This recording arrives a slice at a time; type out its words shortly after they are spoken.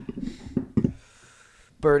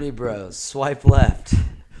Bernie Bros. Swipe left.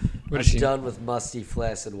 What I'm is she? done with musty,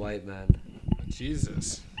 flaccid white men.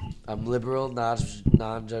 Jesus. I'm liberal,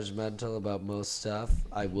 non-judgmental about most stuff.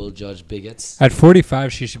 I will judge bigots. At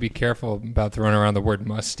 45, she should be careful about throwing around the word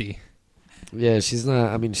musty. Yeah, she's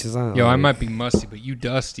not. I mean, she's not. Yo, I might be musty, but you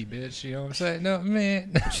dusty, bitch. You know what I'm saying? No,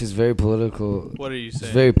 man. She's very political. What are you saying?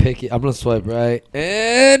 She's very picky. I'm gonna swipe right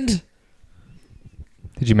and.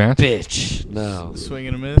 Did you match? Bitch. No. Swing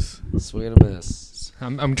and a miss? Swing and a miss.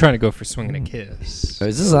 I'm trying to go for swinging a kiss. Oh,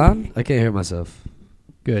 is this on? I can't hear myself.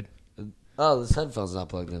 Good. Oh, this headphone's not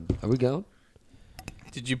plugged in. Are we going?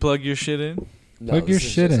 Did you plug your shit in? No, Plug your this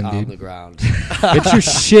is shit just in, on dude. the ground. Get your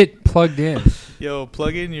shit plugged in. Yo,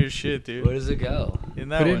 plug in your shit, dude. Where does it go? In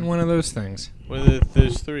that Put it one. in one of those things. Well,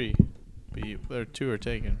 there's 3. But 2 are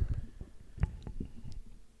taken.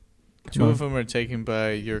 Two of them are taken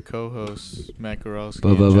by your co-hosts, Matt Goralski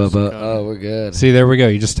and Justin Connor. Oh, we're good. See, there we go.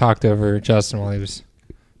 You just talked over Justin while he was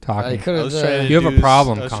talking. I was trying to You have a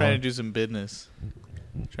problem, I was Colin. trying to do some business.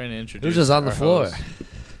 Trying to introduce. Who's just on the our floor?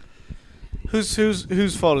 host.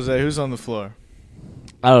 Whose fault is that? Who's on the floor?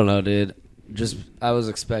 I don't know, dude. I was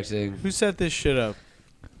expecting. Who set this shit up?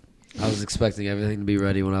 I was expecting everything to be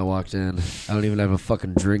ready when I walked in. I don't even have a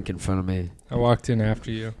fucking drink in front of me. I walked in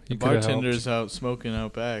after you. The You could have helped. bartender's out smoking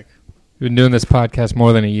out back. We've been doing this podcast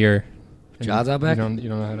more than a year. And John's out back? You don't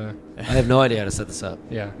know how to... I have no idea how to set this up.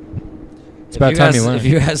 Yeah. It's about time you learn. If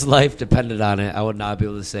your guys' life depended on it, I would not be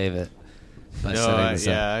able to save it. By setting this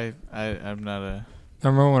up. I'm not a... I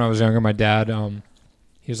remember when I was younger, my dad,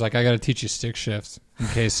 he was like, I got to teach you stick shift in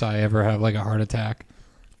case I ever have like a heart attack.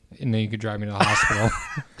 And then you could drive me to the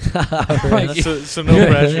hospital. Like, so no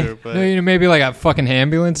pressure, but... No, you know, maybe like a fucking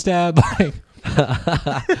ambulance, Dad. Like,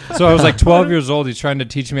 so I was like 12 years old. He's trying to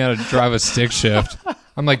teach me how to drive a stick shift.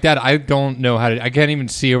 I'm like, Dad, I don't know how to. I can't even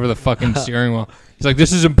see over the fucking steering wheel. He's like,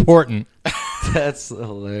 this is important. That's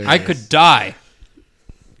hilarious. I could die.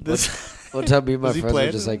 One time, me and my Was he friends were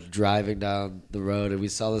playing just it? like driving down the road, and we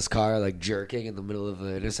saw this car like jerking in the middle of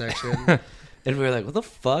the intersection. And we were like, what the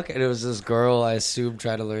fuck? And it was this girl, I assume,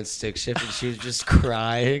 trying to learn stick shift, and she was just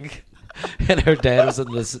crying. And her dad was in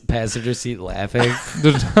the passenger seat laughing.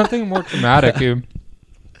 There's nothing more traumatic, dude.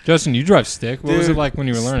 Justin, you drive stick. What was it Dude. like when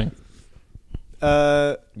you were learning?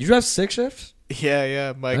 You drive stick shift?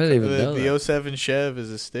 Yeah. I didn't even know the that. 07 Chev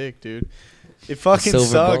is a stick, dude. It fucking Silver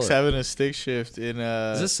sucks bullet. having a stick shift in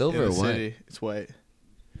Is it silver in or the white? city. It's white.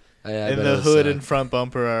 Oh, yeah, I And bet the it was, hood and front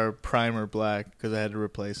bumper are primer black because I had to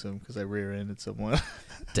replace them because I rear-ended someone.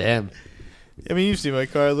 Damn. I mean, you see my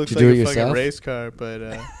car. It looks Did like you a do it fucking yourself? race car, but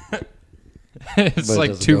It's But it like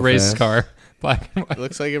doesn't two go race fast. car. Black and it white.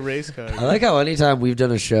 looks like a race car. I like how anytime we've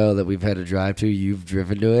done a show that we've had to drive to, you've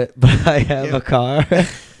driven to it, but I have Yeah. a car.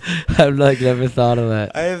 I've like never thought of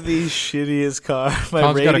that. I have the shittiest car. My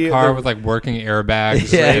Tom's got a car the with like working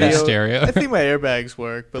airbags, Yeah. radio radio- stereo. I think my airbags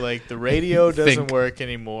work, but like the radio doesn't Think. work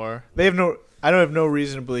anymore. I don't have no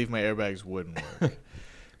reason to believe my airbags wouldn't work.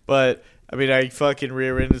 But I mean, I fucking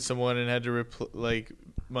rear-ended someone and had to like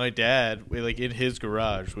my dad. In his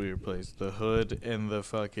garage, we replaced the hood and the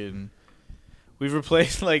fucking. We've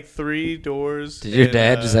replaced like 3 doors. Did your and,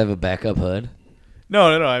 dad just have a backup hood? No.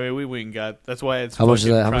 I mean, we went and got. That's why it's. How much is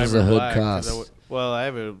fucking that? How much does primer the hood black, 'cause cost? well, I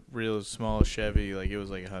have a real small Chevy. Like it was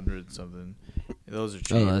like 100 something. Those are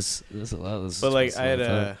cheap. Oh, that's a lot. That's But like I had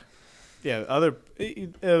expensive.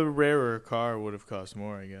 a rarer car would have cost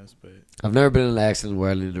more, I guess. But I've never been in an accident where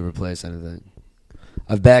I needed to replace anything.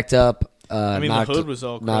 I've backed up. I mean, knocked, the hood was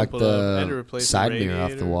all knocked crumpled up. I had to replace side the mirror off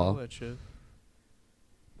the radiator and all wall. that shit.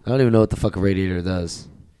 I don't even know what the fuck a radiator does.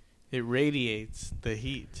 It radiates the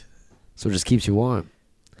heat. So it just keeps you warm.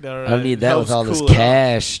 No, I don't it need that with helps all this cool it off.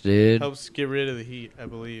 cash, dude. Helps get rid of the heat, I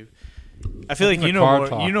believe. I feel like Welcome you to know car more.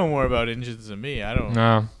 talk. You know more about engines than me. I don't.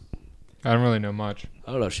 No, I don't really know much.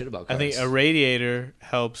 I don't know shit about cars. I think a radiator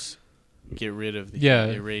helps get rid of the Yeah.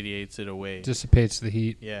 heat. It radiates it away. Dissipates the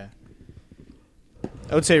heat. Yeah.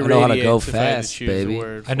 I would say I know how to radiates go if I had to fast, choose baby. a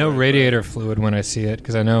word I know for it, but- radiator fluid when I see it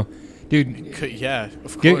because I know, dude. Yeah,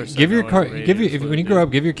 of Give, course. give I your know car. what a Give you radiator if, when fluid you grow is.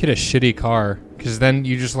 up, give your kid a shitty car because then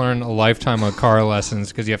you just learn a lifetime of car lessons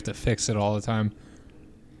because you have to fix it all the time.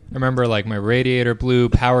 I remember like my radiator blew.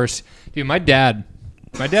 Dude, my dad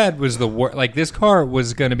was the worst. Like this car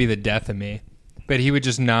was gonna be the death of me, but he would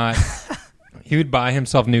just not. He would buy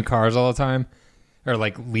himself new cars all the time, or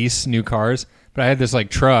like lease new cars. But I had this like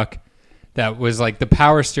truck that was like the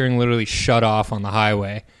power steering literally shut off on the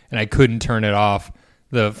highway, and I couldn't turn it off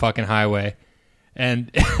the fucking highway.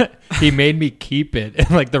 And he made me keep it.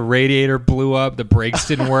 And like the radiator blew up, the brakes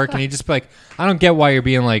didn't work, and he just be like, I don't get why you're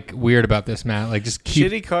being like weird about this, Matt. Like just keep.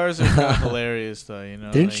 Shitty cars are kind of hilarious, though. You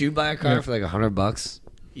know. Didn't like- you buy a car Yeah. for like $100?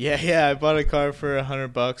 Yeah. I bought a car for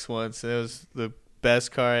 $100 once. It was the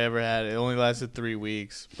best car I ever had. It only lasted 3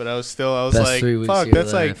 weeks, but I was Best like, 3 weeks fuck, of your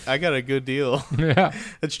that's life. like I got a good deal. Yeah.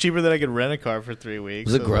 It's cheaper than I could rent a car for 3 weeks.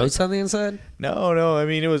 Was it So, gross on the inside? No. I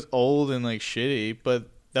mean, it was old and like shitty, but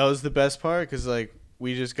that was the best part because like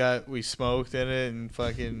we smoked in it and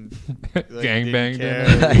fucking like, Gangbanged in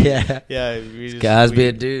it. Yeah. Yeah, we just Guys we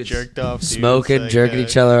being dudes. jerked off, dudes, Smoking, like, jerking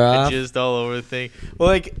each other and off. just all over the thing. Well,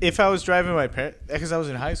 like if I was driving my parents, because I was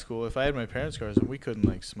in high school, if I had my parents' cars, we couldn't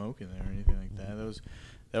like smoke in there or anything like that.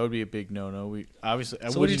 That would be a big no-no. We obviously.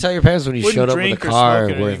 So what did you tell your parents when you showed up with a car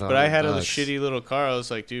worth? But I had a $100? shitty little car. I was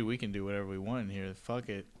like, dude, we can do whatever we want in here. Fuck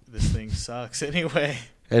it, this thing sucks anyway.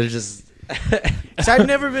 And it just. So I've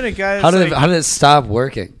never been a guy. How That's did it stop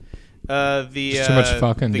working? It's too much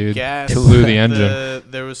fucking, the dude. gas It blew the engine.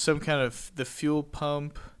 There was some kind of the fuel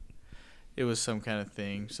pump. It was some kind of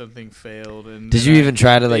thing. Something failed. And Did you even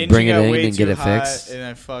try to like the bring it engine got in way and get too it hot, fixed? And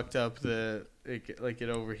I fucked up it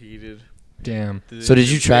overheated. Damn. So did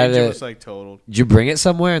you try the engine to- was like totaled. Did you bring it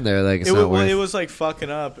somewhere and they're like, it's not worth It was like fucking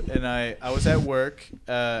up, and I was at work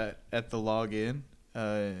at the login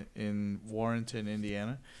in Warrenton,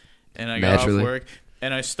 Indiana, and I got Naturally. off work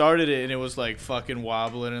and I started it and it was like fucking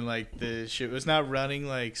wobbling and like the shit was not running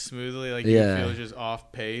like smoothly, like you Yeah. could feel just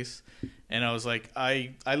off pace. And I was like,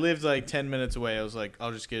 I lived like 10 minutes away. I was like,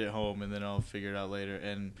 I'll just get it home and then I'll figure it out later.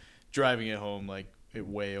 And driving it home, like it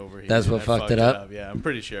way overheated. That's what I fucked it up? Yeah, I'm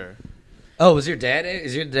pretty sure. Oh, was your dad?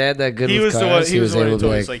 Is your dad that good He with was cars? the one. He was the one who able to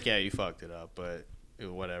told me, like, he's like, yeah, you fucked it up, but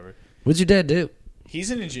whatever. what'd your dad do? He's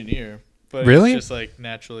an engineer, but Really? he's just like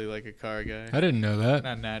naturally like a car guy. I didn't know that.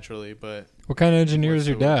 Not naturally, but What kind of engineer is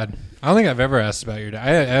your dad? I don't think I've ever asked about your dad.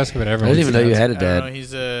 I ask about I everyone. didn't even know you had a I don't know. dad.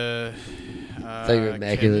 He's a. I thought you were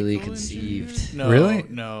immaculately chemical conceived. engineer? No, Really?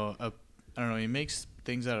 No. I don't know. He makes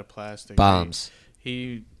things out of plastic. Bombs.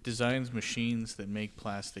 He designs machines that make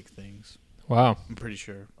plastic things. Wow. I'm pretty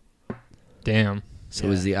sure. Damn. So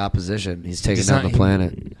he's the opposition. He's taking Design- down the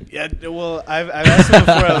planet. Yeah, well, I've asked him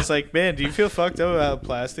before. I was like, man, do you feel fucked up about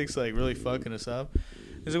plastics like really fucking us up?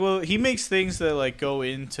 He's like, well, he makes things that like go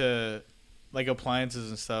into like appliances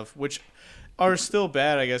and stuff, which are still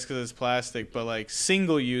bad, I guess, because it's plastic. But like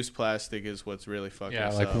single-use plastic is what's really fucking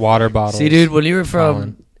us like up. water bottles. See, dude, when you were from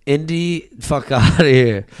Colin. Indy, fuck out of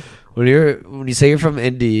here. When you say you're from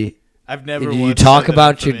Indy, I've never. you once talk said that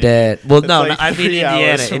about I'm your from dad. Well, That's no, like I mean 3 hours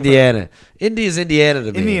Indiana. from- Indiana. Indy is Indiana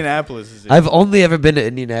to me. Indianapolis is. I've only ever been to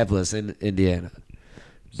Indianapolis in Indiana,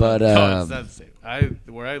 but no, it's not the same.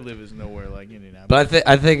 Where I live is nowhere like Indianapolis. but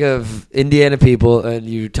I think of Indiana people, and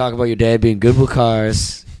you talk about your dad being good with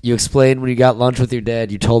cars. You explained when you got lunch with your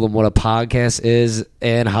dad, you told him what a podcast is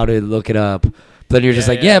and how to look it up. Then you're just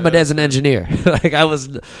Yeah, like, yeah, my dad's an engineer. Like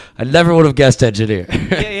I never would have guessed engineer.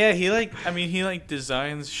 yeah. He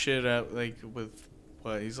designs shit out like with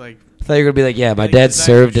what he's like. I thought you were gonna be like, yeah, my like, dad designs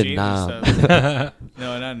served in machines Nam. and stuff.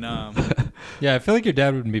 No, not Nam. Yeah, I feel like your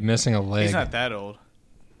dad would be missing a leg. He's not that old.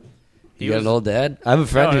 You got an old dad? I have a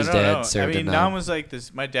friend whose dad No. served I mean, in Nam Nam. was like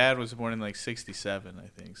this. My dad was born in like '67, I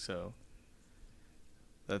think. So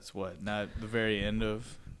that's not the very end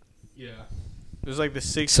of. Yeah. It was like the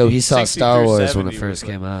 60s. So he saw 60 Star through Wars when 70 it first was,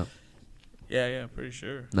 like- came out. Yeah, pretty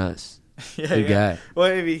sure. Nice. Yeah, Good guy.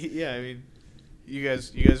 Well, I mean, you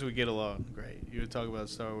guys would get along great. You would talk about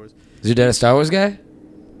Star Wars. Is your dad a Star Wars guy?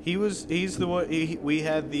 He's the one. We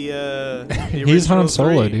had the He's Han original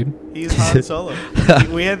Solo, 3. dude. He's Han Solo.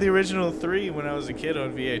 We had the original 3 when I was a kid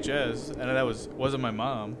on VHS, and that wasn't my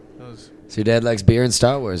mom. That was So your dad likes beer and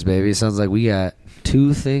Star Wars, baby. Sounds like we got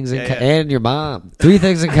 2 things in Yeah, common. yeah. And your mom. 3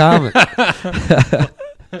 things in common.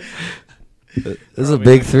 This is a Probably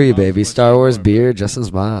big like 3, your mom's baby. much Star Wars, more, beer,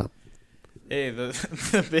 Justin's mom. hey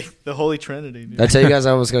the Holy Trinity. Dude. Did I tell you guys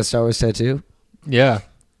I almost got a Star Wars tattoo? Yeah.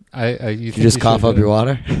 You just cough up your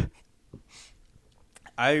water?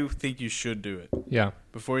 I think you should do it Yeah.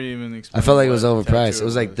 before you even explain. I felt like it was what overpriced. tattoo It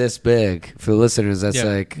was like this big. For the listeners, that's Yeah.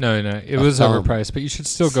 like... No. It a was thumb. overpriced, but you should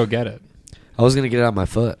still go get it. I was going to get it on my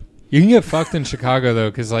foot. You can get fucked in Chicago,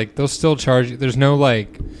 though, because, like, they'll still charge you. There's no,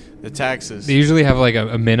 like... The taxes. They usually have, like,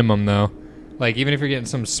 a minimum, though. Like, even if you're getting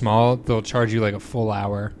some small, they'll charge you, like, a full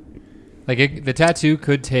hour. Like, the tattoo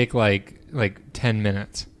could take, like 10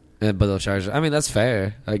 minutes. But they'll charge... I mean, that's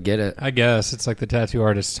fair. I get it. I guess. It's, like, the tattoo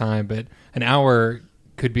artist's time, but an hour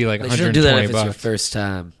could be, like, They $120. shouldn't do that if it's your first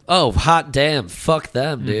time. Oh, hot damn. Fuck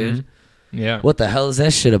them, dude. Mhm. Yeah. What the hell is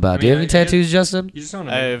that shit about? I Do you have mean, any tattoos, Justin? You just don't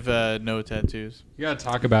I have no tattoos. You gotta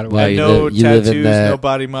talk about it. Why, With you No live in tattoos, that- no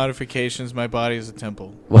body modifications. My body is a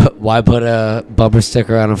temple. Why put a bumper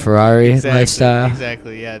sticker on a Ferrari lifestyle?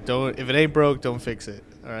 Exactly. Yeah. Don't. If it ain't broke, don't fix it.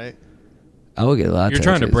 All right. I will get a lot. You're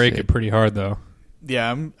trying to break it pretty hard, though.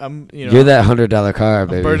 Yeah, I'm. You're that $100 car,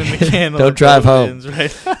 baby. Burning the candle. Don't at drive both home. ends,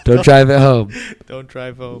 right? Don't drive it home. Don't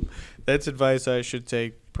drive home. That's advice I should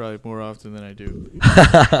take probably more often than I do.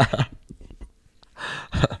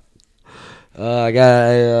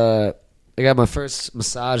 I got my first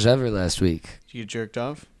massage ever last week. Did you get jerked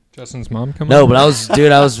off? Justin's mom come No, on? but I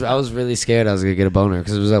was really scared I was gonna get a boner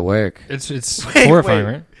because it was at work. It's Wait, horrifying,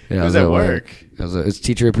 wait. right? Yeah, It I was at work. It's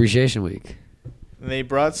Teacher Appreciation Week. And they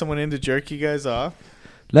brought someone in to jerk you guys off?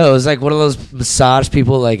 No, it was like one of those massage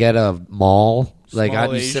people like at a mall. Like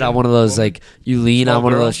Small you sit Asian on one of those, woman? like you lean Small on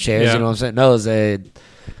one of girl? those chairs. Yeah. You know what I'm saying? No, it was a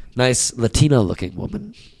nice Latino-looking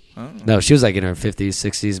woman. Oh. No, she was like in her 50s,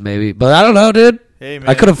 60s maybe. But I don't know, dude. Hey, man.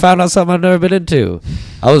 I could have found out something I've never been into.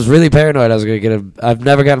 I was really paranoid I was going to get I've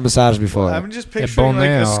never gotten a massage before. I'm just picturing like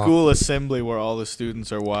a nail. school assembly where all the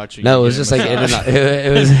students are watching. No, you it was get a just like in massage. and out. It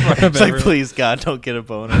was It's like, please, God, don't get a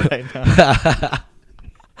boner right now.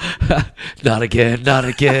 not again, not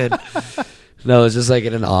again. No, it was just like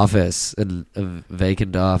in an office, in a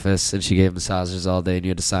vacant office, and she gave massages all day, and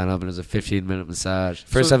you had to sign up, and it was a 15-minute massage.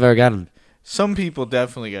 First So- I've ever gotten. Some people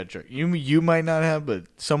definitely got jerked. You might not have, but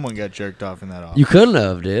someone got jerked off in that office. You couldn't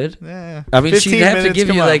have, dude. Yeah. I mean, she'd 15 have to minutes, give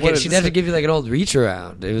come you on, like what she'd is have to it? give you like an old reach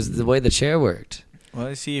around. It was the way the chair worked. Well,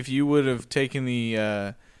 I see. If you would have taken the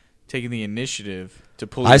initiative to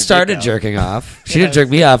pull, I your started dick out, jerking off. She Yeah. didn't jerk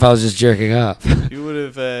me off. I was just jerking off. You would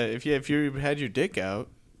have if you had your dick out,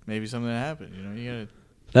 maybe something happened. You know, you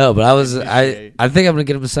No, but I Appreciate. think I'm gonna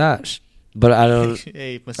get a massage, but I don't. gotta.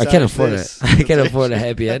 Hey, I massage can't afford this. it. I can't afford a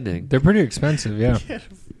happy ending. They're pretty expensive, yeah.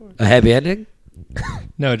 A happy ending?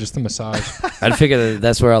 No, just the massage. I'd figure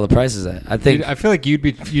that's where all the prices at. I think Dude, I feel like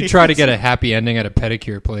you'd try to get a happy ending at a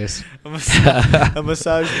pedicure place. A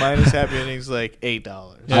massage minus happy ending is like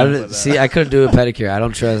 $8. I couldn't do a pedicure. I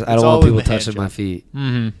don't trust. I It's don't all want in people the hand touching job. my feet.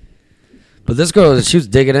 Mm-hmm. But this girl, she was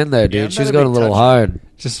digging in there, dude. Yeah, I'm she not was a going a big little toucher. hard.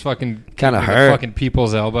 Just fucking Kinda with a hurt. fucking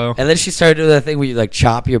people's elbow. And then she started doing that thing where you like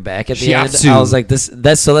chop your back at the end. Shiatsu. I was like,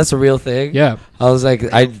 that's a real thing. Yeah. I was like,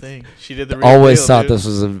 Real I thing. She did the real always deal, thought dude. this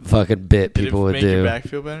was a fucking bit Did people it would make your do. back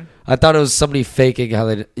feel better? I thought it was somebody faking how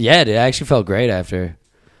they. Yeah, dude. I actually felt great after.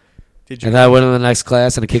 Did you? And then I went to the next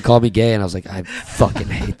class, and a kid called me gay, and I was like, I fucking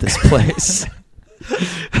hate this place.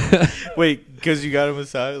 Wait, because you got a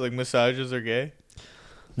massage? Like massages are gay?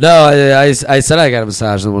 No, I said I got a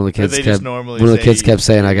massage, and one of the kids they kept just normally one of the say kids you- kept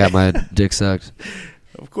saying I got my dick sucked.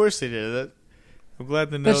 Of course they did. That. I'm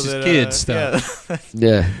glad to know That's just that. kid stuff. Yeah.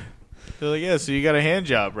 Yeah. They're like, yeah. So you got a hand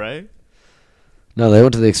job, right? No, they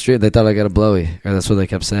went to the extreme. They thought I got a blowy, or that's what they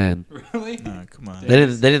kept saying. Really? Oh, come on. They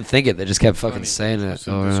didn't think it. They just kept fucking Funny. saying it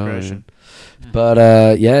Some over and over. discretion.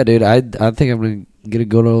 But yeah, dude, I think I'm gonna get a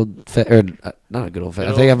good old not a good old.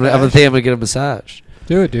 I think I'm gonna get a massage.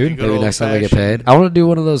 Do it, dude. Good Maybe next time I get old-fashioned. paid. I want to do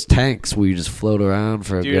one of those tanks where you just float around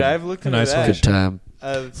for a Dude, good, I've looked into nice that. good time.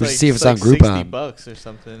 It's We like, see if it's on like Groupon. $60 or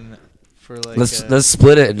something for like. Let's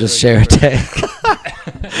split it and just share a like- tank.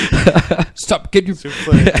 Stop. Get your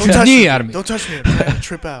Don't Get your touch knee me. out of me. Don't touch me. I'm trying to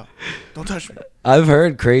trip out. Don't touch me. I've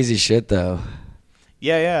heard crazy shit though,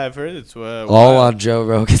 Yeah, I've heard it's all wild. on Joe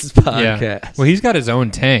Rogan's podcast. Yeah. Well, he's got his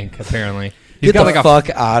own tank apparently. Get the fuck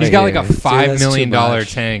out of He's here. got like a Dude, $5 that's million too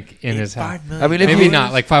much. tank in his house. $5 million. I mean, if Maybe you-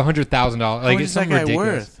 not like $500,000. How Like much it's is that something guy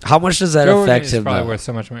ridiculous. worth? How much does that Joe Rogan affect is him? probably Though? worth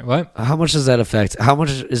so much money. What? How much does that affect? How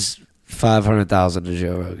much is 500,000 to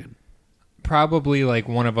Joe Rogan? Probably like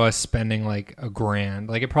one of us spending like $1,000.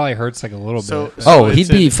 Like it probably hurts like a little bit. but- Oh, it's he'd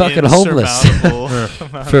be an fucking homeless. insurmountable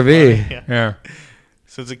amount For of me. money. Yeah. Yeah.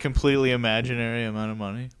 So it's a completely imaginary amount of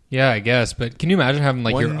money. Yeah, I guess. But can you imagine having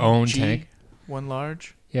like your One own G, tank? One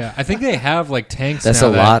large. Yeah, I think they have like tanks That's now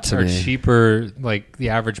a that lot to are me. cheaper. Like the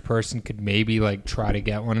average person could maybe like try to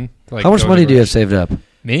get one. To, like, How much go money to do you have rest- saved up?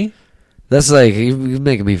 Me? That's like you're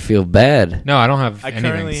making me feel bad. No, I don't have I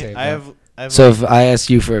anything currently saved I up. have So like, if I asked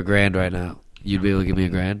you for $1,000 right now, you'd be able to give me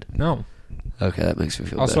 $1,000? No. Okay, that makes me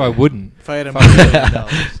feel Also, better. I wouldn't. if I had $1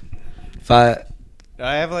 Fuck. million. If I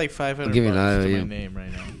I have like $500 I'll give you an to IOU. my name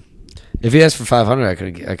right now. if you asked for 500, I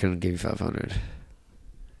couldn't give you 500.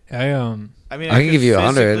 I I mean, I can give you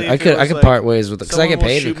 100. physically, I if it could was like, part ways with it because I someone get will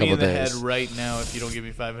paid in a shoot me couple in the days. head right now. If you don't give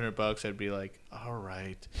me $500, I'd be like, all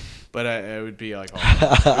right, but I would be like,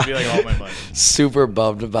 it would be like all my money. Super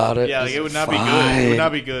bummed about it. Yeah, like it would not be good. It Fine. would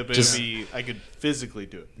not be good, but Just- it would be. I could physically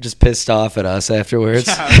do it. Just pissed off at us afterwards.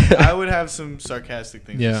 Yeah, I would have some sarcastic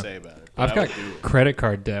things Yeah. to say about it. but I've I got would do it. credit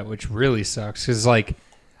card debt, which really sucks. Because like,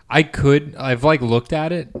 I've like looked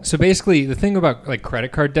at it. So basically, the thing about like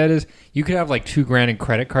credit card debt is you could have like $2,000 in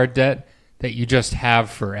credit card debt that you just have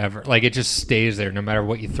forever. Like it just stays there no matter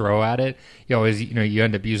what you throw at it. You always, you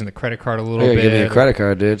end up using the credit card a little bit. Give me a credit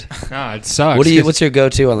card, dude. No, it sucks. What's your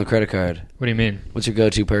go-to on the credit card? What do you mean? What's your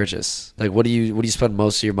go-to purchase? Like, what do you spend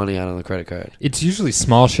most of your money on the credit card? It's usually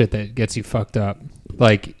small shit that gets you fucked up.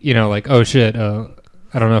 Like, like, oh shit,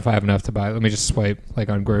 I don't know if I have enough to buy. Let me just swipe like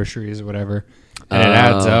on groceries or whatever. And it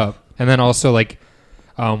adds up. And then also like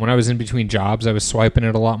when I was in between jobs, I was swiping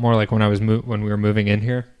it a lot more. Like when when we were moving in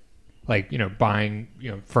here, like, buying,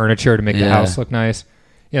 furniture to make the house look nice.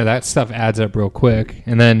 That stuff adds up real quick.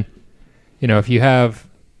 And then, if you have,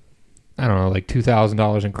 I don't know, like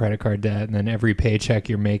 $2,000 in credit card debt, and then every paycheck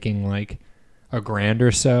you're making like $1,000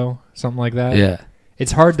 or so, something like that. Yeah.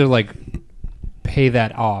 It's hard to like pay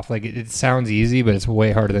that off. Like it sounds easy, but it's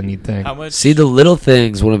way harder than you'd think. How much? See, the little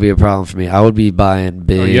things wouldn't be a problem for me. I would be buying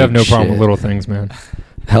big. Oh, you have no problem shit. with little things, man.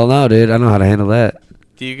 Hell no, dude. I know how to handle that.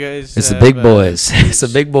 Do you guys? It's the big boys. It's the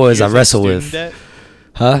big boys I wrestle with. Debt?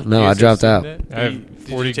 Huh? No, I dropped out. I have 40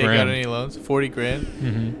 did you take grand. out any loans? 40 grand.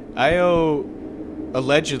 Mm-hmm. I owe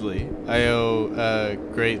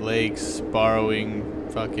Great Lakes borrowing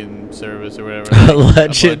fucking service or whatever.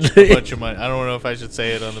 Allegedly. a bunch of money. I don't know if I should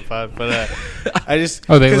say it on the pod, but I just.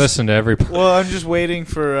 Oh, they listen to every. Well, I'm just waiting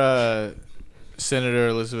for Senator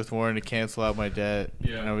Elizabeth Warren to cancel out my debt.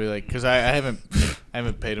 Yeah. And I'll be like, because I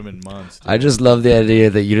haven't paid him in months. Dude. I just love the idea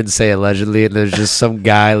that you didn't say allegedly, and there's just some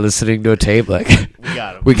guy listening to a tape like, We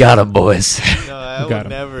got him. we got him, boys. No, I Got would him.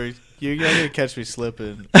 never. You're not gonna catch me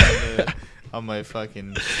slipping on my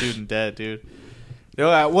fucking student debt, dude. No,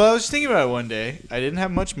 I was thinking about it one day. I didn't have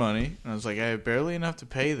much money, and I was like, I have barely enough to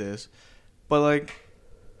pay this, but like,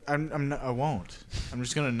 I won't. I'm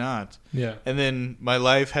just gonna not. Yeah. And then my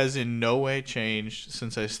life has in no way changed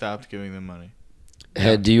since I stopped giving them money.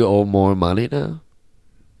 Hey, do you owe more money now?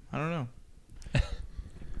 I don't know.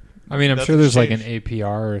 I mean, I'm sure Nothing's there's like an changed.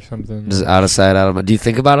 APR or something. Just out of sight, out of mind. Do you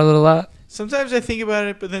think about it a lot? Sometimes I think about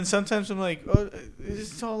it, but then sometimes I'm like, oh,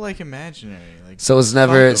 it's all like imaginary. Like, So it's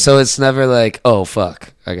never like, oh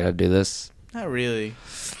fuck, I gotta do this. not really,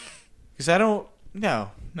 because I don't.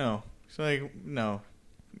 No. It's like no.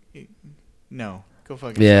 Go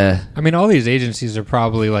fuck yourself. Yeah. I mean, all these agencies are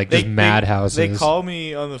probably like just madhouses. They call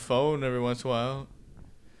me on the phone every once in a while.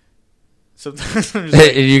 Sometimes I'm just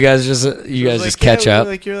like, you guys just catch up.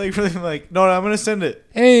 Like you're like really like no, I'm gonna send it.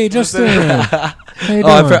 Hey, Justin. How you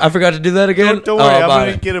Oh, doing? I forgot to do that again. Don't worry, Oh, I'm bye.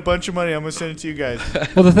 gonna get a bunch of money. I'm gonna send it to you guys.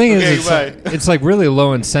 Well, the thing Okay, is, it's like really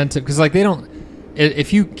low incentive because like they don't.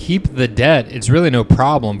 If you keep the debt, it's really no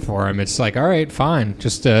problem for them. It's like, all right, fine,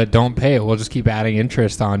 just don't pay it. We'll just keep adding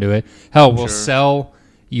interest onto it. Hell, we'll Sure. sell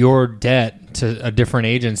your debt to a different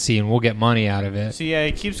agency and we'll get money out of it. So yeah,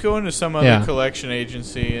 he keeps going to some other collection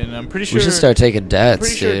agency, and I'm pretty sure We should start taking I'm debts,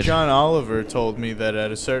 pretty sure dude. John Oliver told me that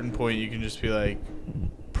at a certain point you can just be like,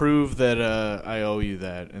 prove that I owe you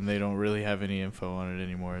that, and they don't really have any info on it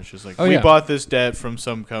anymore. It's just like we bought this debt from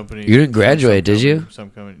some company. You didn't graduate, did you? Some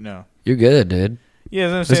company, no. You're good, dude. Yeah,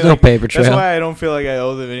 that's what I'm There's saying, no like, paper trail. That's why I don't feel like I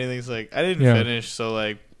owe them anything. It's like I didn't Yeah. finish, so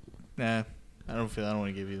like, nah, I don't want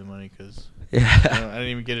to give you the money because I Yeah. didn't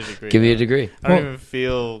even get a degree. Give me a degree. I don't Well- even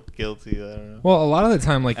feel guilty. I don't know. Well, a lot of the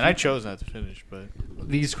time, like And I chose not to finish, but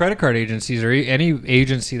these credit card agencies or any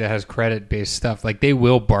agency that has credit-based stuff, like they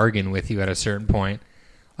will bargain with you at a certain point.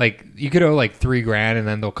 Like you could owe like $3,000 and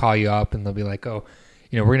then they'll call you up and they'll be like, oh,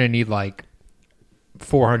 we're going to need like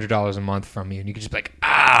 $400 a month from you. And you could just be like,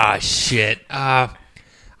 shit.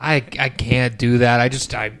 I can't do that.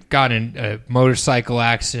 I got in a motorcycle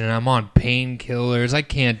accident. I'm on painkillers. I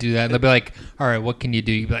can't do that. And they'll be like, all right, what can you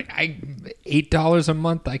do? You'd be like, $8 a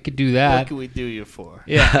month. I could do what that. can we do you for?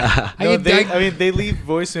 Yeah. No, they leave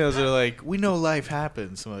voicemails that are like, we know life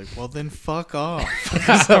happens. I'm like, well, then fuck off.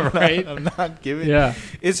 Right? I'm not giving. Yeah.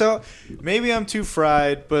 It's all. Maybe I'm too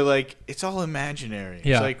fried, but like, it's all imaginary.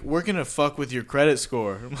 Yeah. It's like we're gonna fuck with your credit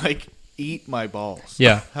score. I'm like, eat my balls.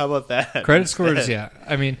 Yeah. How about that? Credit instead? scores, yeah.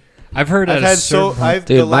 I mean, I've heard I've at a had certain point-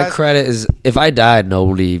 Dude, my credit is. If I died, I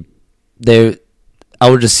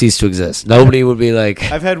would just cease to exist. Nobody would be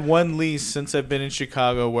like. I've had one lease since I've been in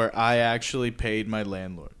Chicago where I actually paid my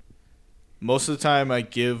landlord. Most of the time, I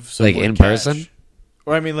give someone Like in cash. person?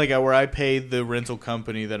 Or I mean, like where I paid the rental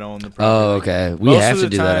company that owned the property. Oh, okay. We Most have of to the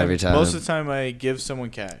do that every time. Most of the time, I give someone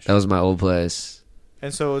cash, That was my old place.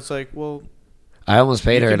 and so it's like, well, I almost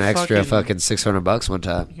paid You her an can extra fucking- fucking $600 one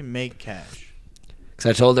time. you can make cash. Because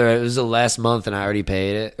I told her it was the last month and I already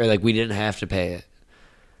paid it. Or like we didn't have to pay it.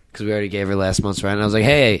 Because we already gave her last month's rent. And I was like,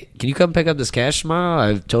 hey, can you come pick up this cash tomorrow?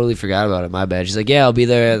 I totally forgot about it. My bad. She's like, yeah, I'll be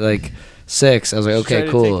there at like 6. I was like, Just try okay,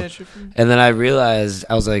 to cool. take that shit from me. And then I realized,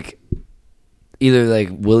 I was like, either like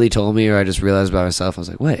Willie told me or I just realized by myself. I was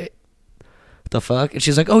like, wait, the fuck? And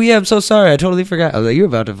she's like, oh yeah, I'm so sorry, I totally forgot. I was like, you're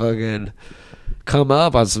about to fucking come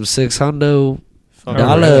up on some $600.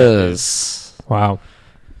 Wow.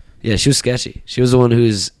 Yeah, she was sketchy. She was the one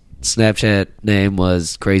whose Snapchat name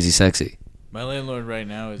was Crazy Sexy. My landlord right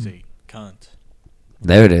now is a cunt.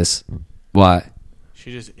 There it is. Why?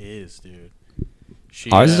 She just is, dude.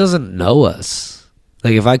 Ours doesn't know us.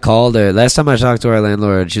 Like, if I called her, last time I talked to our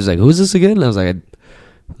landlord, she was like, who's this again? And I was like, I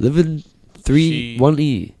live in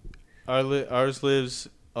 1E. Ours lives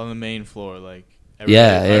on the main floor. Like, I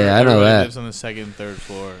know that. Lives on the second and third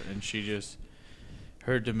floor, and she just,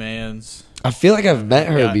 her demands. I feel like I've met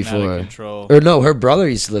her before. Or no, her brother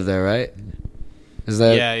used to live there, right? Is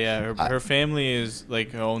that? Yeah. Her family is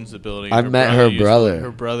like owns the building. I've met her brother.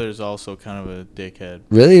 Her brother is also kind of a dickhead.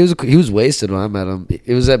 Really? He was wasted when I met him.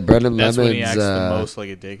 It was at Brendan Lemon's. That's when he acts the most like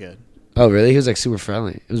a dickhead. Oh, really? He was like super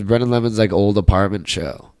friendly. It was Brendan Lemon's like old apartment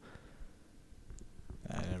show.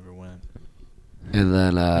 I never went. And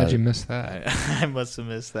then how'd you miss that? I must have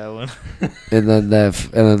missed that one. and then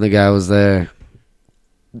the guy was there,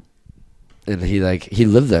 and he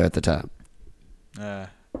lived there at the time.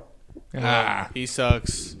 He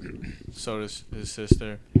sucks. So does his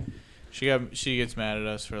sister. She gets mad at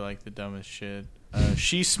us for like the dumbest shit.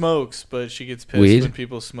 She smokes, but she gets pissed when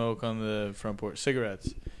people smoke on the front porch.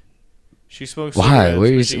 Cigarettes. She smokes. Why?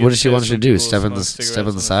 Cigarettes, What does she want you to do? Step on the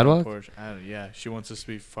sidewalk? Yeah, she wants us to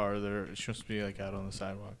be farther. She wants to be like out on the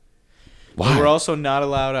sidewalk. Why? But we're also not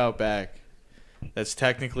allowed out back. That's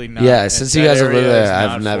technically not. Yeah, since you guys have lived there,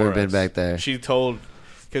 I've never been back there. She told.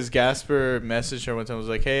 Because Gasper messaged her one time, was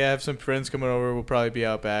like, hey, I have some friends coming over. We'll probably be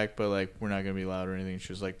out back, but like we're not going to be loud or anything.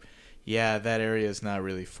 She was like, yeah, that area is not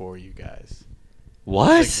really for you guys.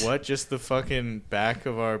 What? Like, what? Just the fucking back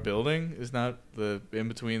of our building is not the in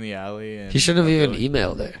between the alley and. He should have even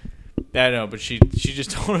emailed her. I know, but she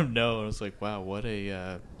just told him no. And I was like, wow, what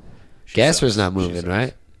a. Gasper's not moving,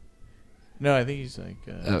 right? No, I think he's like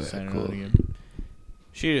okay, cool. Again.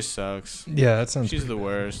 She just sucks. Yeah, that sounds. She's the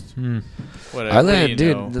worst. Whatever. Our land,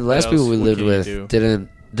 dude. The last people we lived with didn't.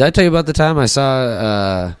 Did I tell you about the time I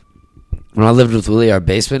saw when I lived with Willie, our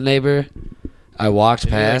basement neighbor? I walked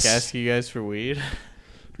past. Did he, ask you guys for weed?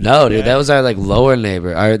 No, dude, that was our like lower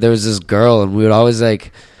neighbor. There was this girl, and we would always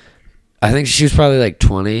like. I think she was probably like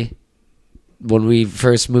 20 when we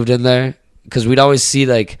first moved in there, because we'd always see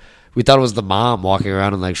like. We thought it was the mom walking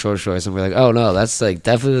around in like short shorts, and we're like, oh no, that's like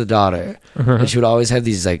definitely the daughter. And she would always have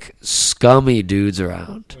these like scummy dudes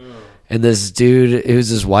around. And this dude, it was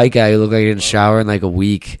this white guy who looked like he didn't shower in like a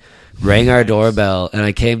week, rang our doorbell, and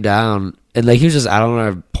I came down, and like he was just out on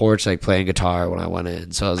our porch like playing guitar when I went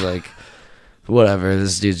in. So I was like, whatever,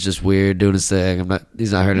 this dude's just weird doing his thing.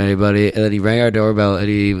 He's not hurting anybody. And then he rang our doorbell, and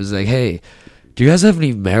he was like, hey, do you guys have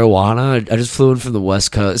any marijuana? I just flew in from the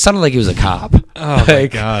West Coast. It sounded like he was a cop. Oh, my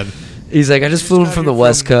God. He's like, I just flew in from the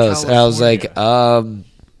West Coast. And I was like, I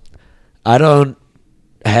don't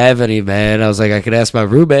have any, man. I was like, I could ask my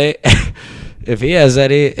roommate if he has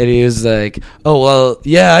any. And he was like, oh, well,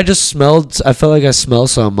 yeah, I felt like I smelled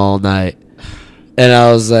some all night. And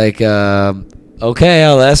I was like, okay,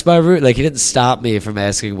 I'll ask my roommate. Like, he didn't stop me from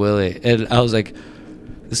asking Willie. And I was like,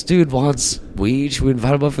 this dude wants weed. Should we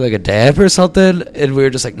invite him up for like a dab or something? And we were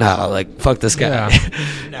just like, nah, like, fuck this guy. Yeah.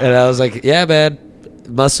 And I was like, yeah, man, it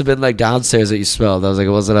must have been like downstairs that you smelled. I was like,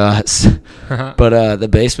 it wasn't us. But the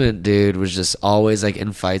basement dude was just always like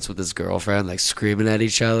in fights with his girlfriend, like screaming at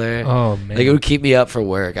each other. Oh, man. Like, it would keep me up for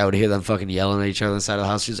work. I would hear them fucking yelling at each other inside of the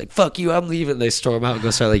house. She was like, fuck you, I'm leaving. They storm out and go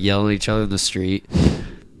start like yelling at each other in the street.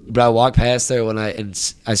 But I walked past there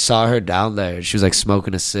and I saw her down there. She was like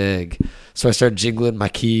smoking a cig. So I started jingling my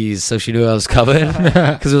keys so she knew I was coming,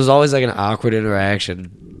 because it was always like an awkward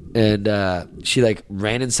interaction. And she like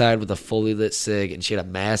ran inside with a fully lit cig, and she had a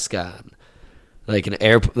mask on, like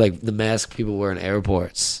the mask people wear in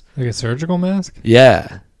airports, like a surgical mask.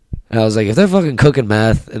 Yeah, and I was like, if they're fucking cooking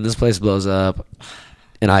meth and this place blows up,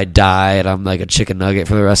 and I die and I'm like a chicken nugget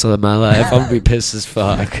for the rest of my life, I'm gonna be pissed as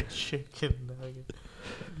fuck. Chicken nugget.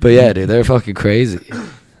 But yeah, dude, they're fucking crazy.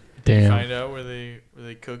 Damn. Find out were they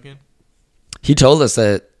cooking? He told us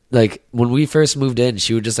that, like, when we first moved in,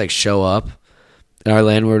 she would just, like, show up, and our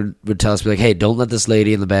landlord would tell us, be like, hey, don't let this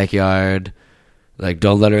lady in the backyard. Like,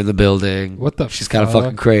 don't let her in the building. What the She's kind of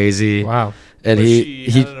fucking crazy. Wow. And she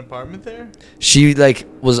had an apartment there? She, like,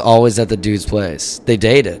 was always at the dude's place. They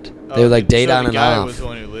dated. They would, like, date on and off. The guy was the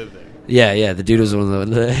one who lived there. Yeah, the dude was the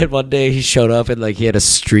one. And one day he showed up, and, like, he had a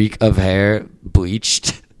streak of hair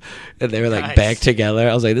bleached, and they were, like, back together.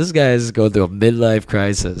 I was like, this guy is going through a midlife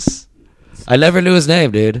crisis. I never knew his name,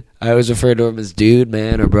 dude. I always referred to him as dude,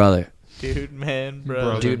 man, or brother. Dude, man,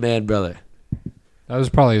 brother. Dude, man, brother. That was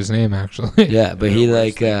probably his name, actually. Yeah, but he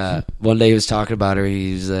like one day he was talking about her.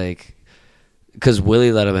 He was like, because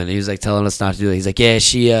Willie let him in. He was like telling us not to do that. He's like, yeah,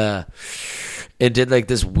 she it did like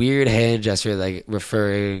this weird hand gesture, like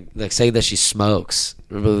referring, like saying that she smokes.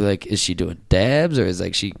 We're like, is she doing dabs or is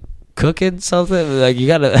like she cooking something? We're like, you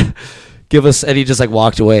gotta give us. And he just like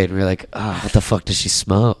walked away, and we are like, what the fuck does she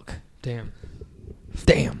smoke? Damn.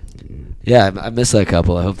 Yeah, I miss that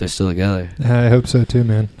couple. I hope they're still together. I hope so too,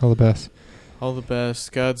 man. All the best. All the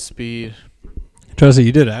best. Godspeed. Trusty,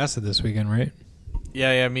 you did acid this weekend, right?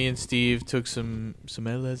 Yeah. Me and Steve took some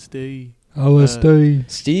LSD. LSD.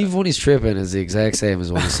 Steve, when he's tripping, is the exact same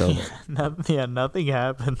as when he's sober. Nothing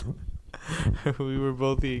happened. We were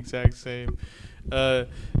both the exact same. No,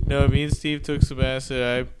 me and Steve took some acid.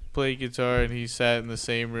 I played guitar, and he sat in the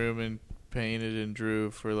same room and painted and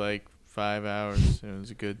drew for like 5 hours. It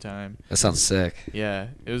was a good time. That sounds sick. Yeah,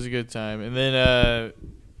 it was a good time. And then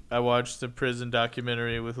I watched the prison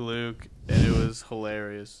documentary with Luke, and it was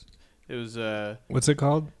hilarious. It was What's it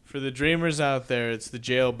called? for the dreamers out there. It's the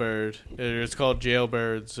Jailbird. It's called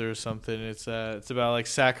Jailbirds or something. It's about like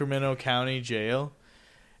Sacramento County Jail,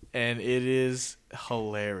 and it is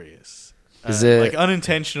hilarious. Is it like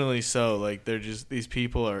unintentionally so? Like they're just, these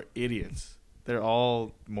people are idiots. They're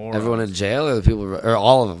all morons. everyone in jail, or the people, or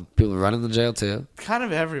all of them? People running the jail too. Kind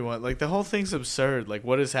of everyone. Like the whole thing's absurd. Like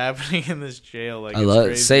what is happening in this jail? Like I it's love.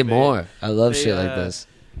 crazy. Say more. I love they, shit like this.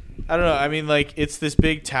 I don't know. I mean, like it's this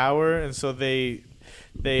big tower, and so they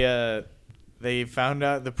found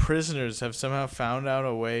out, the prisoners have somehow found out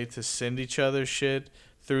a way to send each other shit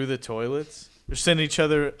through the toilets, or send each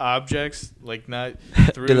other objects, like not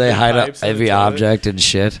through. Do they the hide up pipes in the every toilet. object and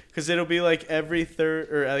shit? Because it'll be like every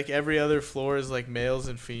third or like every other floor is like males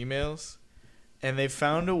and females, and they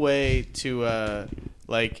found a way to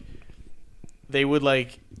like they would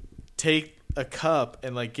like take a cup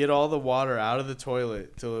and like get all the water out of the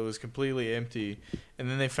toilet till it was completely empty, and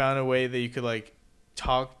then they found a way that you could like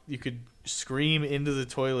talk, you could scream into the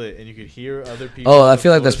toilet and you could hear other people. Oh, I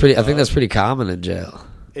feel like that's pretty. I think that's pretty common in jail.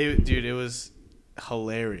 Dude, it was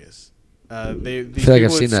hilarious. These I feel like people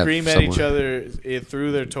I've seen would that scream at each somewhere. other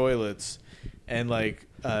through their toilets, and like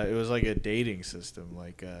it was like a dating system.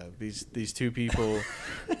 Like these two people,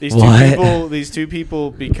 these two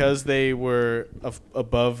people, because they were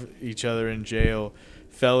above each other in jail,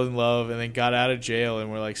 fell in love and then got out of jail and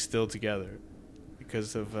were like still together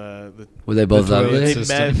because of the. Were they both toilet ugly? They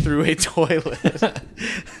met through a toilet.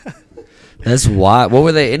 That's why. What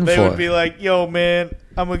were they in They for? would be like, "Yo, man,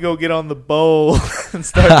 I'm gonna go get on the bowl and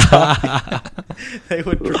start talking." They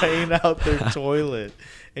would drain out their toilet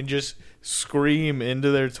and just scream into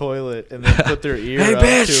their toilet and then put their ear Hey, up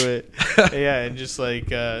bitch! to it. Yeah, and just like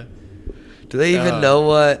Do they even know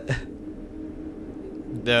what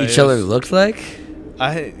each other looked like?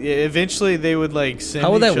 Eventually they would like send.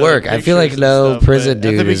 How would each that other work? I feel like pictures no and stuff, prison but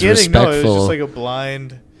at the dude is beginning, no, it was respectful. just like a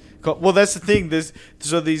blind. Well, that's the thing.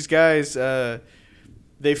 So these guys,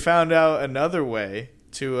 they found out another way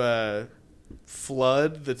to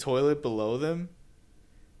flood the toilet below them,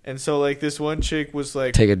 and so like this one chick was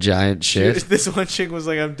like, Take a giant shit. this one chick was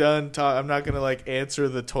like, I'm done. I'm not gonna like answer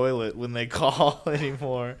the toilet when they call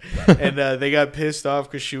anymore. And they got pissed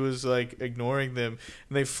off because she was like ignoring them,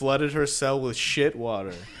 and they flooded her cell with shit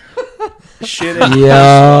water. Shit and piss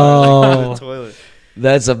water, like, in the toilet.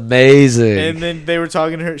 That's amazing. And then they were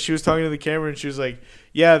talking to her. She was talking to the camera, and she was like,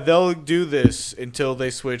 "Yeah, they'll do this until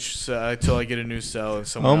they switch. Until I get a new cell and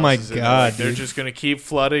someone." Oh my else is in there. God, Like, they're dude. just gonna keep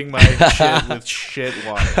flooding my shit with shit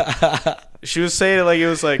water. She was saying it like it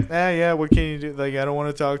was like, yeah, what can you do? Like, I don't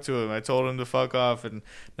want to talk to him. I told him to fuck off, and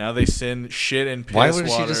now they send shit and piss Why wouldn't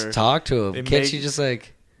water. she just talk to him? They Can't make- she just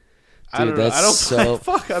like? I don't Dude, know. that's I don't so.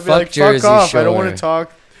 fuck. I'd be fuck like, Jersey fuck off. I don't Shore. want to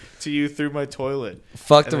talk to you through my toilet.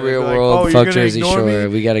 Fuck And the then they'd real be like, world. "Oh, you're Fuck gonna Jersey ignore me?" Shore.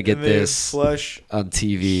 We got to get And they'd this flush. on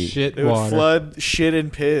TV. Shit They would water. flood shit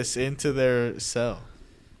and piss into their cell.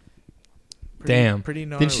 Damn. Pretty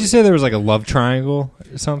gnarly. Didn't you say there was like a love triangle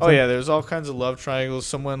or something? Oh yeah, there's all kinds of love triangles.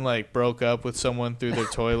 Someone like broke up with someone through their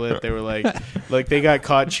toilet. They were like they got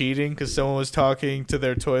caught cheating because someone was talking to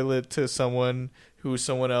their toilet to someone who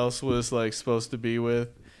someone else was like supposed to be with,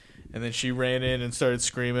 and then she ran in and started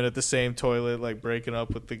screaming at the same toilet, like breaking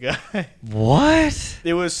up with the guy. What,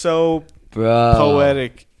 It was so bro?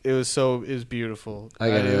 poetic. It was beautiful. I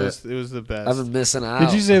get it. It was the best. I've been missing out.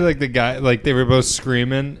 Did you say like the guy, like they were both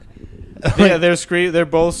screaming? Yeah, they're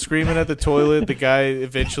both screaming at the toilet. The guy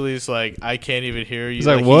eventually is like, I can't even hear you. He's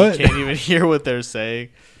like, what? He can't even hear what they're saying.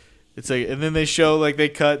 It's like, and then they show like they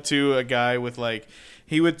cut to a guy with like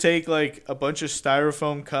he would take like a bunch of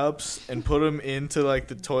styrofoam cups and put them into like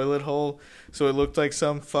the toilet hole, so it looked like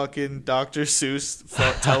some fucking Dr. Seuss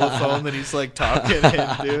telephone that he's like talking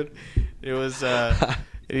in, dude. It was.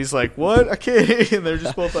 And he's like, "What? I can't." And they're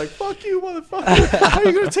just both like, "Fuck you, motherfucker! How are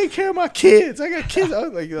you gonna take care of my kids? I got kids." I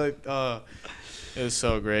was like, it was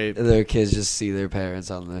so great. Their kids just see their parents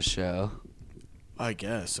on this show. I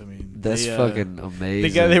guess. I mean, That's fucking amazing. The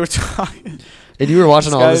guy they were talking. And you were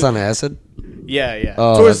watching all this on acid? Yeah.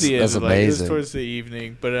 Oh, towards the end, that's like, it was amazing. towards the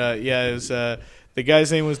evening, but yeah, it was. The guy's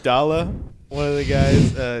name was Dala. One of the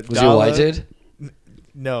guys. Was Dala. you a white dude?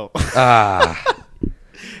 No. Ah.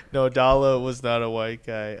 No, Dala was not a white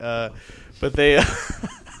guy. But they.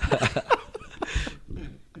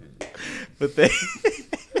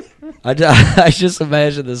 I just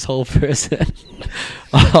imagine this whole person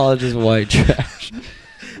all just white trash.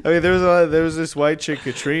 I mean, there was this white chick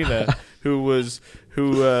Katrina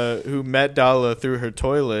who met Dala through her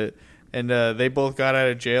toilet, and they both got out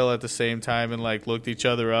of jail at the same time and like looked each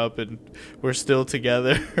other up and were still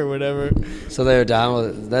together or whatever. So they were down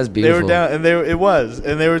with it. That's beautiful. They were down,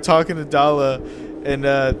 and they were talking to Dala, and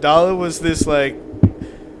Dala was this like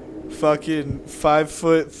fucking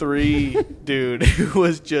 5'3" dude who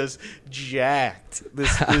was just jacked.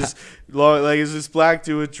 This long, like, is this black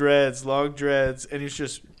dude with dreads, long dreads, and he's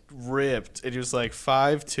just ripped, and he was like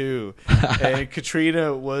 5'2", and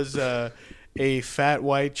Katrina was a fat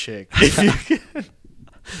white chick, if you can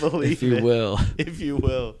believe if you it. If you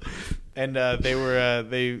will. And they were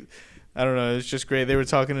I don't know, it was just great. They were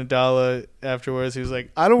talking to Dala afterwards. He was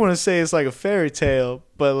like, "I don't want to say it's like a fairy tale,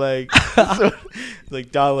 but like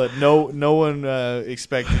like Dala, no one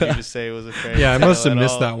expected you to say it was a fairy tale." Yeah, I must have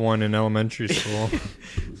missed that one in elementary school.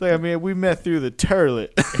 It's like, I mean, we met through the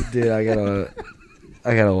turlet. Dude, I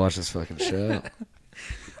gotta watch this fucking show. Yeah,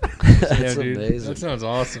 That's dude, amazing. that sounds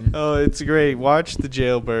awesome. Oh, it's great. Watch the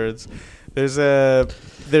Jailbirds. There's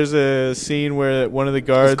a scene where one of the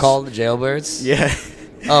guards. It's called the Jailbirds? Yeah.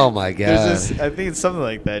 Oh my god. I think it's something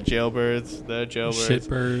like that. Jailbirds. The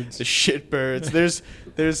Shitbirds. The shitbirds.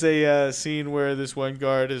 There's a scene where this one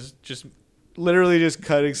guard is just literally just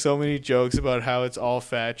cutting so many jokes about how it's all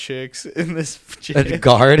fat chicks in this jail. A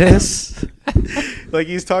guard is? Like,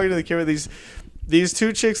 he's talking to the camera. These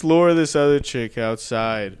two chicks lure this other chick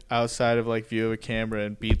outside of like view of a camera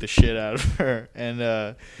and beat the shit out of her, and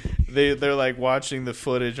they're like watching the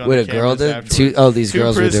footage on the cameras. Wait, a girl did? These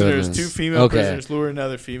girls were doing this. Two female prisoners lure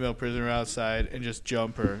another female prisoner outside and just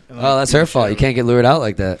jump her. And, like, oh, that's her fault. You can't get lured out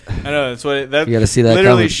like that. I know, that's what you got to see that.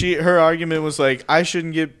 Literally, coming. her argument was like, I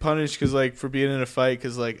shouldn't get punished because like for being in a fight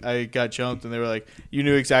because like I got jumped, and they were like, you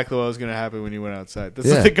knew exactly what was going to happen when you went outside. That's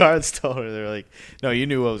what the guards told her. They were like, no, you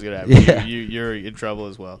knew what was going to happen. Yeah. You're in trouble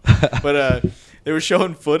as well. But they were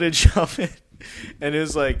showing footage of it, and it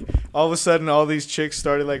was like all of a sudden all these chicks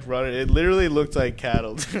started like running. It literally looked like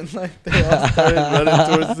cattle. Like they all started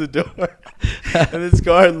running towards the door, and this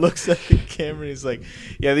guard looks at the camera and he's like,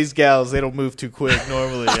 yeah, these gals, they don't move too quick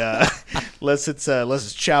normally, unless it's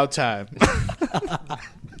chow time.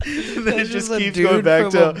 And then it just keeps going back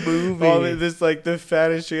to all this, like the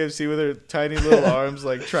fattest chick I've seen with her tiny little arms,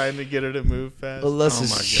 like trying to get her to move fast. Unless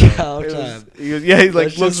it's chow time. He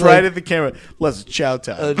like looks right at the camera. Unless it's chow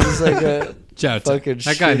time. Just like a chow time. fucking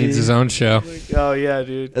that guy needs his own show. Like, oh yeah,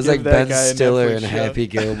 dude. It's like Ben Stiller and Happy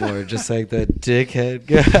Gilmore, just like that dickhead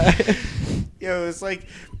guy. Yeah, it was like,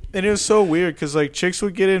 and it was so weird because like chicks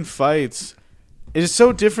would get in fights. It is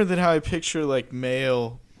so different than how I picture like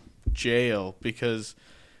male jail, because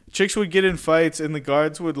chicks would get in fights and the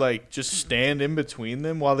guards would like just stand in between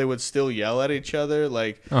them while they would still yell at each other,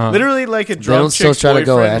 like literally like a drunk chick's still try to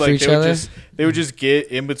go after like, each other. They would just get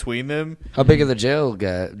in between them. How big are the jail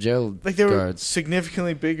like they were guards?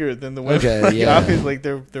 Significantly bigger than the women. Okay, like, yeah. obviously, like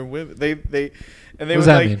they're women. They what does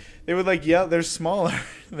that mean? They would like yell. They're smaller.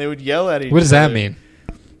 And they would yell at each other. What does that mean?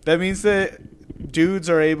 That means that dudes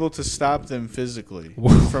are able to stop them physically.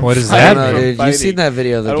 What does that mean? You've seen that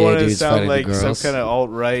video of the gay dudes fighting like the girls. some kind of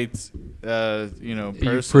alt-right, person.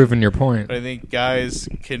 You've proven your point. But I think guys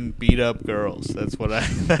can beat up girls. That's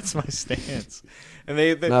my stance. And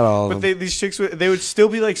they not all but of them. these chicks they would still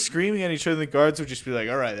be like screaming at each other. And the guards would just be like,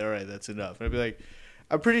 all right, that's enough. And I'd be like,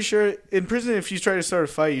 I'm pretty sure in prison, if you try to start a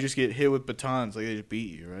fight, you just get hit with batons. Like, they just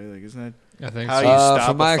beat you, right? Like, isn't that I think how so. you stop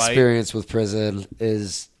from my a fight? experience with prison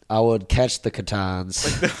is I would catch the katans,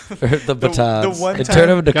 or the batons, the one and time- turn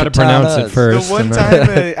them into Gotta katanas. pronounce it first. The one and time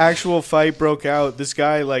the actual fight broke out, this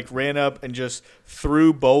guy like ran up and just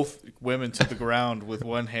threw both women to the ground with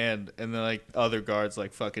one hand, and then like other guards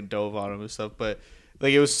like fucking dove on him and stuff. But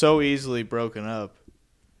like it was so easily broken up.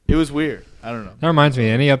 It was weird. I don't know. That reminds me.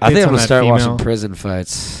 Any updates I think I'm on gonna that start female, watching prison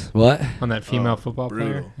fights. What? on that female football player?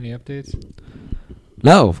 brutal. Any updates?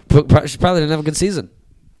 No, she probably didn't have a good season.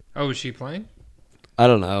 Oh, was she playing? I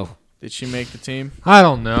don't know. Did she make the team? I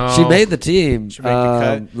don't know. She made the team. She made the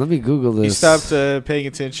cut. Let me Google this. He stopped paying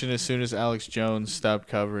attention as soon as Alex Jones stopped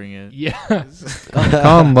covering it. Yeah.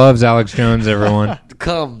 Colin loves Alex Jones. Everyone,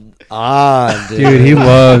 Come on, dude. dude, he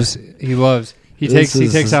loves. He This takes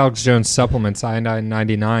is- Alex Jones supplements. Iodine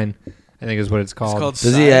 99, I think is what it's called.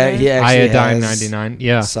 Does he? He actually Iodine has 99.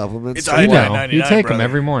 Yeah. supplements. It's You Iodine know, 99, you take them brother.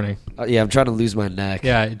 every morning. Yeah, I'm trying to lose my neck.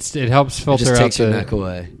 Yeah, it helps it filter just out takes your neck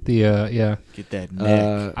away. the yeah. Get that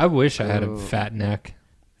neck. I wish I had a Oh. fat neck.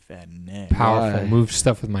 Fat neck. Powerful. Why? Move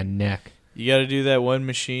stuff with my neck. You got to do that one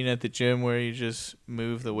machine at the gym where you just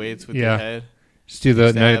move the weights with Yeah. your head. Just do the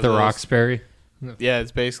Just night have at the those- Roxbury. Yeah,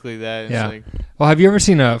 it's basically that. It's Yeah. like, Well, have you ever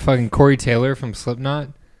seen a fucking Corey Taylor from Slipknot?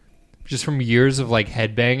 Just from years of like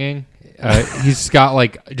headbanging, he's got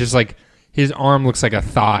just like his arm looks like a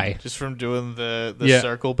thigh. just from doing the Yeah.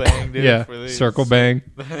 circle bang, dude. Yeah, where they circle bang.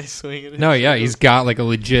 They swing it in No, yeah, circles. he's got like a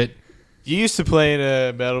legit. You used to play in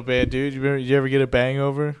a metal band, dude. Did you ever get a bang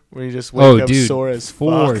over where you just wake up Dude, sore as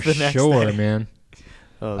for fuck the next sure, day? man.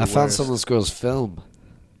 Oh, the I found worst. some of this girl's film.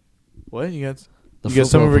 What you got? The You got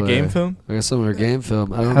some of her football player. game film? I got some of her game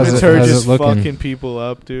film. I don't How's know. It's it- her how's just it looking? fucking people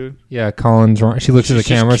up, dude. Yeah, Colin's wrong. She looks at the She's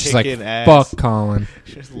just camera. She's like, kicking ass. "Fuck, Colin.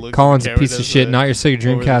 Just looks at Colin's the a camera, piece of does shit. the Not your Sega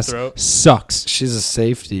over the Dreamcast throat. sucks." She's a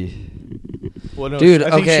safety. Well, no, Dude,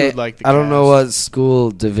 I think she okay. would like the I don't know cast. what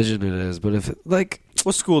school division it is, but if it, like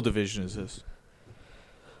What school division is this?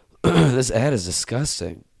 this ad is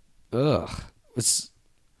disgusting. Ugh.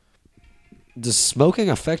 Does smoking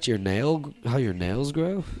affect how your nails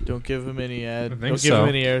grow? Don't give him any ad. I Don't think give so. him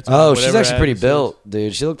any airtime. Oh, she's Whatever actually ad pretty it says. built,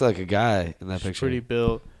 dude. She looked like a guy in that She's picture. pretty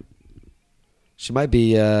built. She might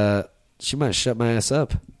be. She might shut my ass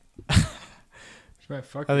up. I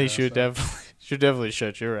think she would definitely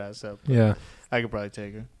shut your ass up. Yeah. I could probably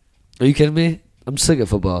take her. Are you kidding me? I'm sick of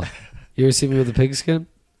football. You ever see me with a pigskin?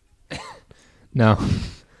 No.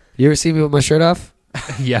 You ever see me with my shirt off?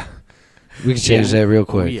 Yeah. We can change that real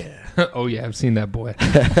quick. Oh yeah. Oh yeah, I've seen that boy.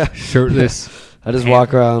 Shirtless. I just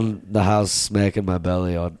walk around the house smacking my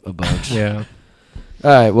belly on a bunch. Yeah. All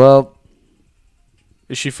right. Well,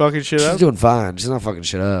 Is she fucking shit she's up? doing fine. She's not fucking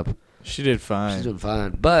shit up. She did She's fine. doing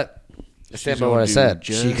fine. But I stand She's by what gonna I do said.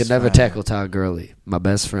 She just could never fine. tackle Todd Gurley, my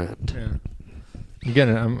best friend. Yeah.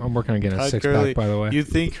 I'm working on getting a Todd six Gurley, pack, by the way. You'd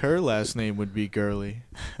think her last name would be Gurley.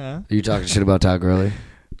 Huh? Are you talking shit about Todd Gurley?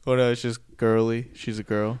 Oh no, it's just Gurley. She's a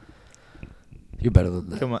girl. You're better than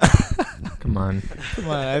that. Come on. Come on. Come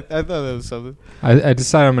on. I thought that was something. I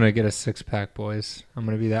decided I'm gonna get a six pack, boys. I'm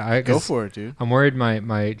gonna be that. Go for it, dude. I'm worried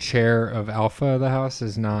my chair of alpha of the house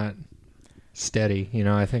is not steady. You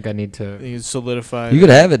know, I think I need to. You can solidify You could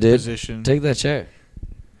have it, dude. position. Take that chair.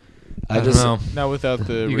 I don't know. Not without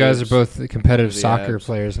the You guys are ribs. both competitive The soccer abs.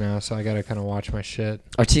 players now, so I gotta kind of watch my shit.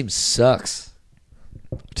 Our team sucks.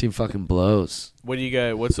 Our team fucking blows. What do you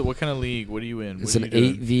got? What kind of league? What are you in? It's what an are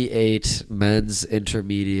you doing? 8v8 men's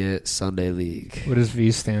intermediate Sunday league. What does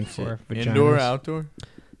V stand for? Indoor, Vaginas? outdoor?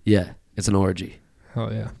 Yeah, it's an orgy. Oh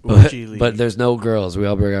yeah. Orgy league. But there's no girls. We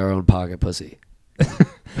all bring our own pocket pussy.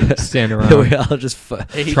 Stand we around. all just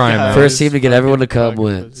Eight try 'em out. guys First team to get fucking everyone to come fucking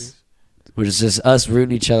wins. pussies. which is just us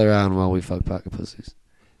rooting each other on while we fuck pocket pussies.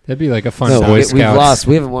 That'd be like a fun No, Boy we've Scouts. lost.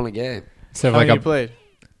 We haven't won a game. Instead of How like many a you played?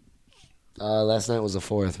 Last night was the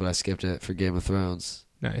fourth, but I skipped it for Game of Thrones.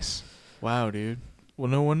 nice. Wow, dude. Well,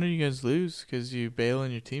 no wonder you guys lose because you bail on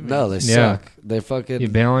your teammates. No, they Yeah. suck. They fucking You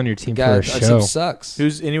bail on your team for God, a our show. team sucks.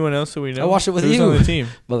 Who's anyone else that we know? I watched it with Who's you. on the team?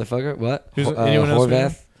 Motherfucker, what? Who's anyone else we know?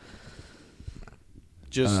 Horvath.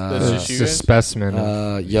 Just Uh, that's It's just you a guys. specimen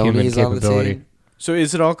of human Yoni's on the capability. team. So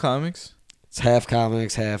is it all comics? It's half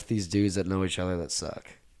comics, half these dudes that know each other that suck.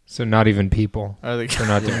 So not even people. Are they? They're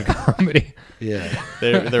not doing comedy. Yeah.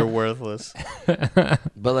 they're worthless. But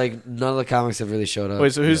like none of the comics have really showed up.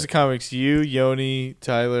 Wait, so who's the yet. comics? You, Yoni,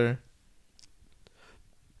 Tyler.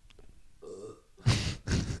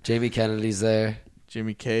 Jamie Kennedy's there.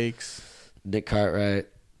 Jimmy Cakes, Nick Cartwright.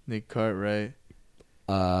 Nick Cartwright.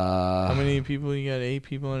 How How many people? You got 8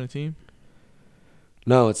 people on a team?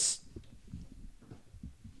 No, it's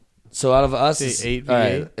so out of us. Say It's, 8v8? all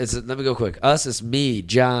right, it's let me go quick. Us is me,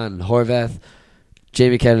 John, Horvath,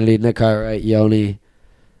 Jamie Kennedy, Nick Cartwright, Yoni.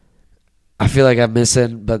 I feel like I'm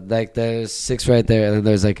missing, but like there's 6 right there, and then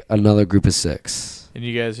there's like another group of 6. And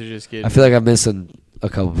you guys are just getting. I feel like I'm missing a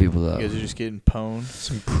couple people though. you guys are just getting pwned.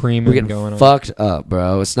 Some We're premium getting going on. fucked up,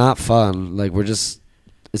 bro. It's not fun. Like we're just,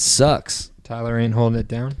 it sucks. Tyler ain't holding it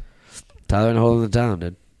down. Tyler and holding it down,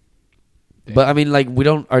 dude. Damn. But I mean, like we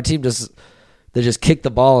don't. Our team just They just kick the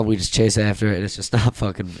ball and we just chase after it. And it's just not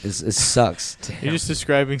fucking. It sucks. You're just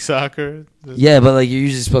describing soccer. Yeah, but like you're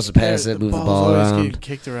usually supposed to pass it, move the ball's ball always around. getting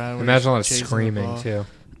kicked around. Imagine a lot of chasing the screaming ball. too.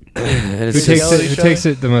 And Who it's takes just, it? Who takes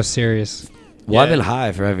it the most serious? well, I've Yeah. been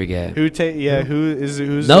high for every game. Who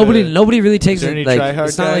who's Nobody really takes there it. any Like tryhard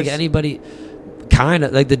it's not like guys? anybody. Kind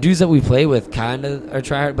of like the dudes that we play with, kind of are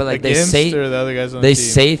tryhard, but like they against say or the other guys on they the team?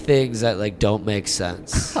 say things that like don't make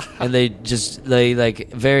sense, and they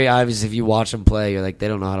like very obvious. If you watch them play, you're like they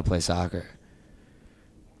don't know how to play soccer,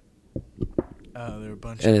 They're a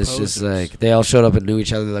bunch and of it's just posers. like they all showed up and knew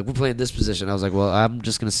each other. They're like we're playing this position. I was like, well, I'm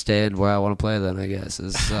just gonna stand where I want to play. Then I guess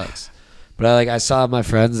this sucks. But I saw my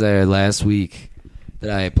friends there last week that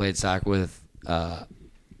I played soccer with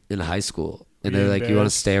in high school, and they're like, you want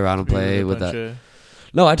to stay around and play with that?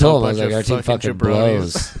 No, I told them, I was like, our team fucking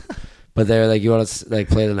blows. But they're like, you want to like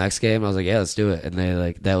play the next game? I was like, yeah, let's do it. And they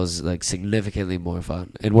like, that was like significantly more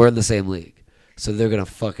fun. And we're in the same league. So they're going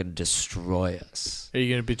to fucking destroy us. Are you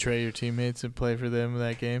going to betray your teammates and play for them in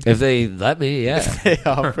that game? If they let me, yeah. If they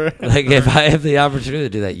offer. Like if I have the opportunity to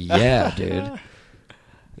do that, yeah, dude.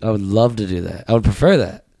 I would love to do that. I would prefer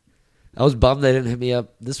that. I was bummed they didn't hit me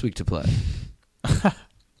up this week to play.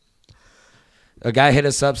 A guy hit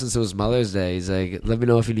us up since it was Mother's Day. He's like, let me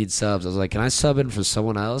know if you need subs. I was like, can I sub in for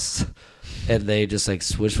someone else? And they just like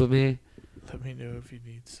switched with me. Let me know if you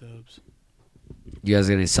need subs. You guys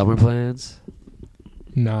got any summer plans?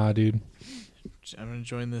 Nah, dude. I'm going to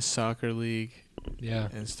join this soccer league Yeah.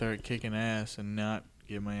 and start kicking ass and not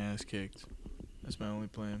get my ass kicked. That's my only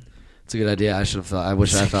plan. It's a good idea. I should have thought. I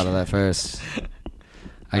wish I thought of that first.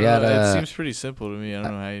 I don't got. know, it seems pretty simple to me. I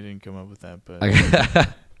don't know how you didn't come up with that, but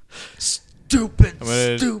Stupid. I'm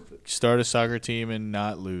gonna Stupid. start a soccer team and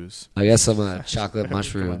not lose. I got some chocolate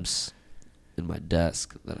mushrooms in my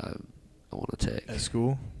desk that I want to take. At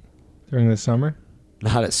school? During the summer?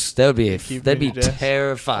 Not as that would be Keep that'd it be in your desk?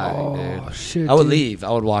 terrifying, dude. shit. I would dude. leave. I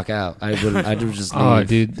would walk out. I would just leave. Oh,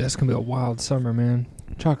 dude, that's gonna be a wild summer, man.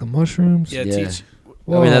 Chocolate mushrooms. Yeah, Yeah. teach.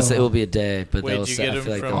 I mean, it Whoa. will be a day, but Wait, that will did you set, get I them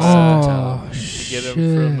feel like from, that'll set the tone. Oh, Did shit. you get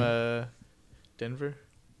them from Denver?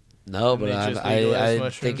 No, and but they I'm just legalized I'm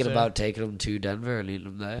mushrooms thinking there? about taking them to Denver and eating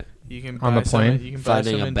them there. You can On buy the plane? Some, you can buy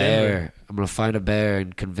Finding some a in bear. Denver. I'm gonna find a bear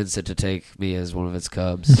and convince it to take me as one of its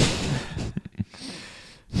cubs.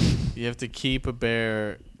 You have to keep a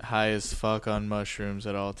bear high as fuck on mushrooms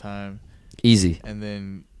at all time, Easy, and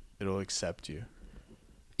then it'll accept you.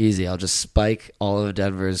 easy. I'll just spike all of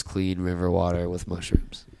Denver's clean river water with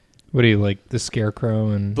mushrooms. What do you like? The Scarecrow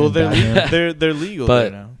and. Well, and they're Batman? they're legal But-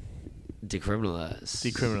 there now, Decriminalized.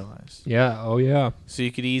 decriminalized. Yeah. Oh, yeah. So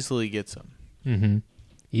you could easily get some. Mm-hmm.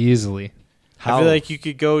 Easily. How? I feel like you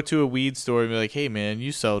could go to a weed store and be like, "Hey, man,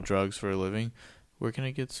 you sell drugs for a living. Where can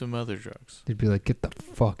I get some other drugs?" They'd be like, get the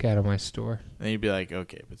fuck out of my store. And you'd be like,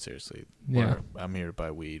 "Okay, but seriously, Yeah. I'm here to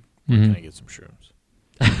buy weed. Where Mhm. can I get some shrooms?"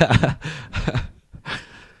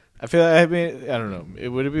 I feel like, I mean, I don't know.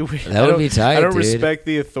 Would it be weird? That would be tight, I don't dude. respect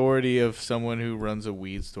the authority of someone who runs a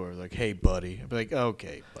weed store. Like, "Hey, buddy." I'd be like,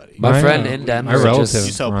 "Okay, buddy." My friend in my Denver relative just-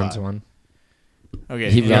 You sell runs pot. one.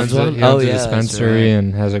 Okay, He He runs owns, one? he owns Oh, a yeah, that's dispensary right.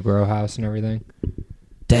 and has a grow house and everything.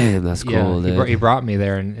 Damn, that's cool, yeah, dude. he brought me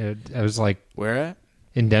there, and I was like Where at?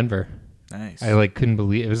 in Denver. Nice. I like couldn't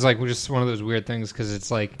believe it was like just one of those weird things because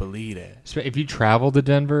it's like believe it. if you travel to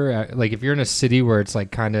Denver, like if you're in a city where it's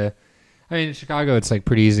like kind of, I mean, in Chicago it's like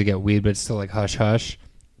pretty easy to get weed, but it's still like hush hush.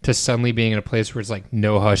 To suddenly being in a place where it's like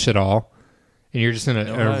no hush at all, and you're just in No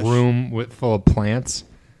a hush. room full of plants,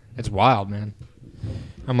 it's wild, man.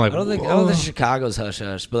 I'm like, I don't think Chicago's hush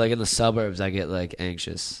hush, but like in the suburbs, I get like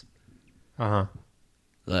anxious. Uh huh.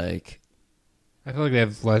 Like, I feel like they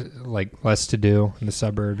have less to do in the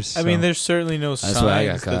suburbs. I mean, so- there's certainly no That's where I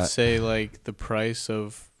got signs that caught. say like the price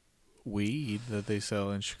of weed that they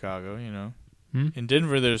sell in Chicago. You know, Hmm? in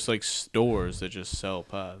Denver, there's like stores that just sell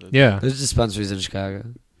pot. That's- Yeah, there's dispensaries in Chicago.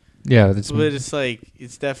 yeah. That's but it's like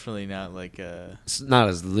it's definitely not like a. It's not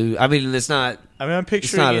as loose. I mean, it's not. I mean, I'm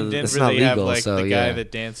picturing not in a- Denver it's not they have legal, like so, the guy yeah.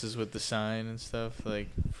 that dances with the sign and stuff, like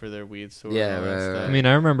for their weed store. Yeah, and all that right, stuff. right. I mean,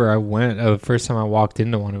 I remember I went the first time I walked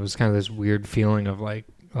into one. It was kind of this weird feeling of like,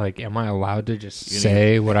 am I allowed to just You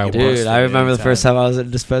say what I want? Dude, busted I remember the anytime. first time I was in a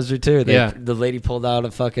dispensary too. Yeah. The lady pulled out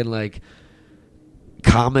a fucking like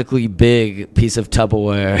comically big piece of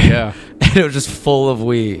Tupperware. Yeah, And it was just full of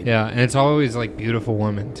weed. yeah, and it's always like beautiful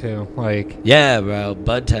women too. Like Yeah, bro.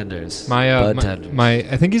 Bud tenders. my bud tenders.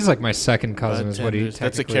 I think he's like my second cousin. Bud Is what he tenders.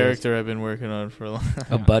 That's a technically is. character I've been working on for a long time.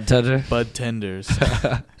 A bud tender. Bud tenders.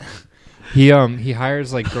 He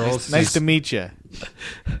hires like girls. Nice to meet you.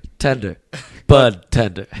 Tender. Bud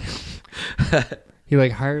tender. He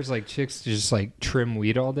like hires like chicks to just like trim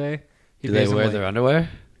weed all day. He Do they pays them, wear like- their underwear?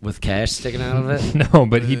 with cash sticking out of it. No,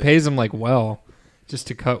 but he pays him like well, just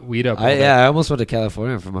to cut weed up. I almost went to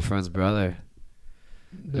California for my friend's brother.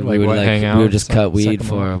 Like, we would what, hang out, we would just like, cut weed suck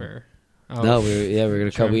for off, him. or- Oh, No, we were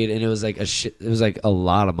gonna sure. cut weed, and it was like it was like a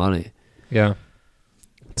lot of money. Yeah,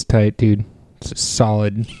 it's tight, dude. It's a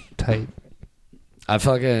solid tight.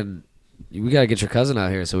 We gotta get your cousin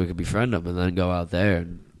out here so we could befriend him, and then go out there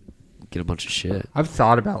and get a bunch of shit. I've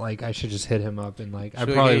thought about like I should just hit him up and like I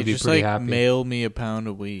So, probably hey, would be just pretty like happy. mail me a pound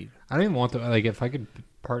of weed. I don't even want to like if I could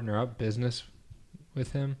partner up business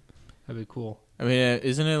with him, that'd be cool. I mean,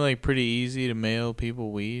 isn't it like pretty easy to mail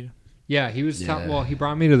people weed? Yeah, he was. Yeah. Well, he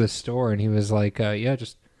brought me to the store and he was like, "Yeah,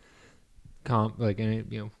 just grab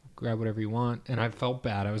whatever you want." And I felt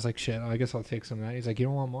bad. I was like, "Shit, I guess I'll take some of that." He's like, "You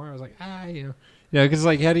don't want more?" I was like, because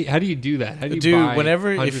like how do you do that? How do you Dude, buy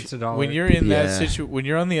whenever hundreds of dollars? when you're in that Yeah. situation, when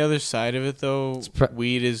you're on the other side of it, though, It's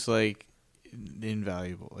weed is like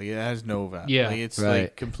invaluable. Like it has no value. Yeah. Like, it's Right.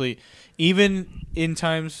 like complete. Even in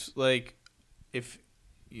times like if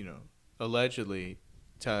allegedly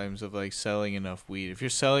times of like selling enough weed. If you're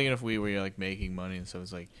selling enough weed where you're like making money and stuff,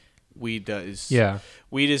 it's like weed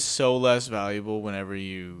is so less valuable whenever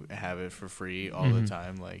you have it for free all the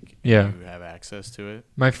time. Like Yeah. you have access to it.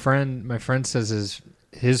 My friend says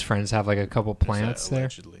his friends have like a couple plants there.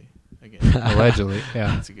 Allegedly. Again, Allegedly,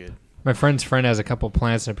 yeah. that's a good. My friend's friend has a couple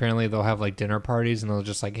plants, and apparently they'll have like dinner parties, and they'll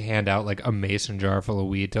just like hand out like a mason jar full of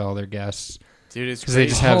weed to all their guests Dude, it's because crazy. they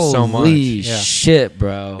just have so much. Holy Yeah. shit,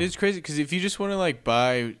 bro! It's crazy because if you just want to like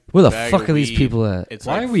buy Where the a bag fuck of are these weed, people at? it's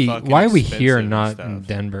Why like are we fucking here expensive and not stuff. in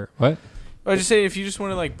Denver? What? I was just saying, if you just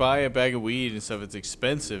want to like buy a bag of weed and stuff, it's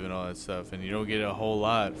expensive and all that stuff, and you don't get a whole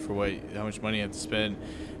lot for how much money you have to spend.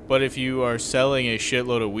 But if you are selling a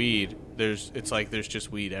shitload of weed, there's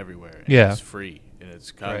just weed everywhere. And Yeah. it's free, and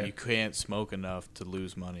it's Right. you can't smoke enough to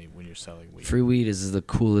lose money when you're selling weed. Free weed is the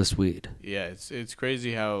coolest weed. Yeah, it's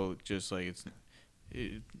crazy how just like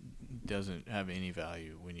it doesn't have any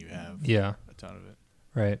value when you have Yeah, a ton of it.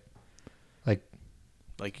 right.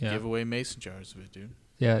 Like Yeah. give away mason jars of it, dude.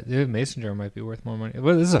 Yeah, dude, mason jar might be worth more money.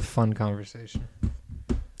 Well, this is a fun conversation.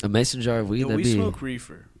 A mason jar of weed. Yo, That'd we be. smoke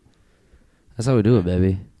reefer. That's how we do it,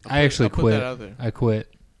 baby. I actually I'll put quit. that out there. I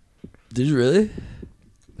quit. Did you really?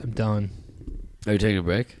 I'm done. Are you taking a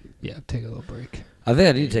break? Yeah, take a little break. I think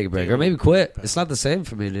I need to take a break, Take a or maybe little quit. break. It's not the same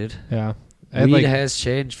for me, dude. Yeah, I had, Weed has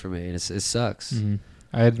changed for me, and it sucks. mhm.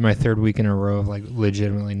 I had my third week in a row of like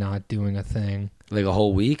legitimately not doing a thing. Like a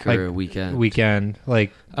whole week or Like, a weekend. Weekend,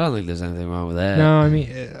 like I don't think there's anything wrong with that. no, I mean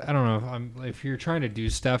I don't know if you're trying to do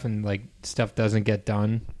stuff and like stuff doesn't get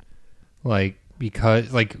done, like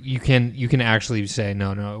because like you can actually say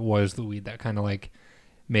no, it was the weed that kind of like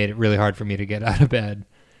made it really hard for me to get out of bed,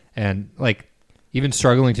 and like even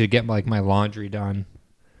struggling to get like my laundry done,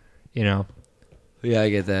 you know. Yeah, I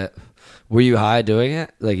get that. Were you high doing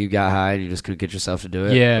it? Like you got high and you just couldn't get yourself to do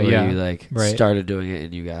it? Yeah, or yeah. you like Right. started doing it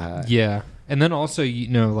and you got high? Yeah, and then also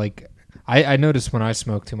like I notice when I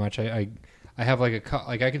smoke too much, I have like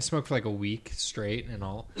like I can smoke for like a week straight and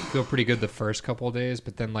I'll feel pretty good the first couple of days,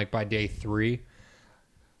 but then like by day 3,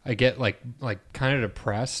 I get like kind of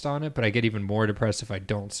depressed on it, but I get even more depressed if I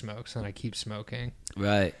don't smoke, so then I keep smoking.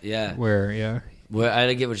 Right, yeah. Where I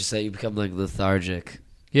didn't get what you said. You become like lethargic.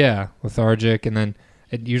 lethargic, and then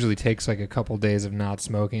it usually takes like a couple days of not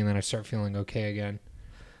smoking, and then I start feeling okay again.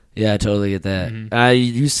 Yeah, I totally get that. Mhm. I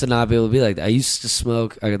used to not be able to be like that. I used to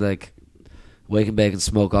smoke. I could like wake and bake and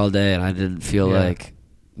smoke all day, and I didn't feel like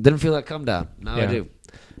come down. Now I Yeah. do.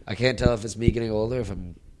 I can't tell if it's me getting older, if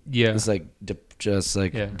I'm Yeah, it's like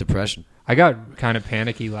depression. I got kind of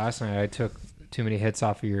panicky last night. I took too many hits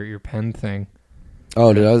off of your pen thing.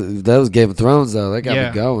 Oh, dude, that was Game of Thrones though. That got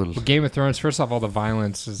me going. Well, Game of Thrones, first off, all the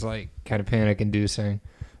violence is like kind of panic inducing.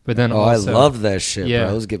 But then Oh, also, I loved that shit, Yeah.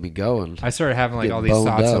 bro. It was getting me going. I started having like Getting all these boned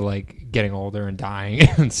thoughts up. of like getting older and dying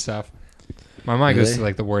and stuff. My mind goes Really? to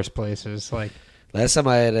like the worst places. Like, Last time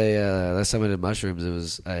I did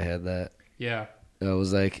mushrooms, I had that. yeah, It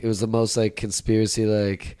was the most like conspiracy,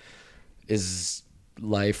 like, is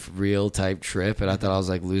life real type trip, and I thought I was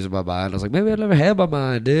like losing my mind. I was like, maybe I never had my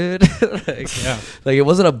mind, dude. yeah, Like it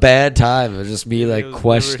wasn't a bad time. It was just me Yeah, like it was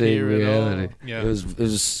questioning never here at all. reality. Yeah. It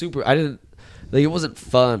was super. I didn't like it wasn't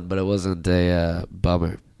fun, but it wasn't a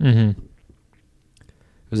bummer. mm-hmm. It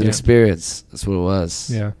was an Yeah. experience. That's what it was.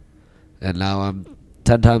 Yeah, and now I'm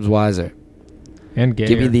 10 times wiser. and gayer.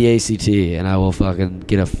 Give me the ACT, and I will fucking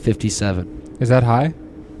get a 57. Is that high?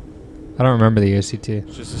 I don't remember the ACT.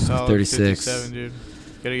 It's just a solid 36. 57, dude.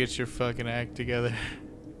 Gotta get your fucking act together.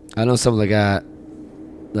 I know someone that got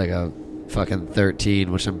like a fucking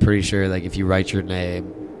 13, which I'm pretty sure like if you write your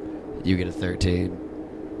name, you get a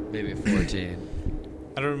 13, maybe a 14.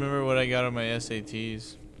 I don't remember what I got on my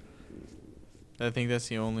SATs. I think that's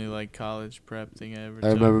the only like college prep thing I ever. I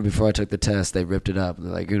remember before I took the test, they ripped it up. And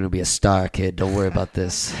they're like, "You're gonna be a star, kid. Don't worry about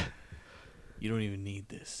this." You don't even need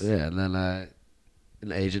this. Yeah, and then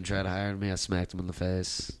an agent tried to hire me. I smacked him in the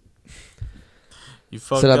face. You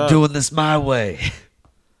fucked Said, up. "I'm doing this my way."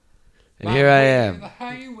 And here I am.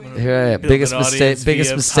 Here I am. Build Biggest an mistake. audience Biggest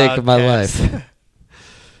via mistake of my podcast.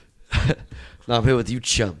 life. No, I'm here with you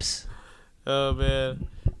chumps. Oh man,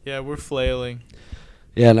 yeah, we're flailing.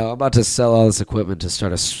 Yeah, no, I'm about to sell all this equipment to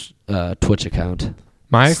start a Twitch account.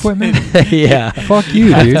 My equipment? Yeah. Fuck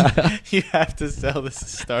you, dude. You have to sell this to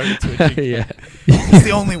start a Twitch account. Yeah. It's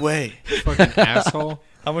the only way. Fucking asshole.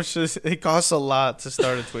 How much does it costs? A lot to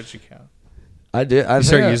start a Twitch account. I do. I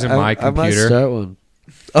start think using I my might computer. start one.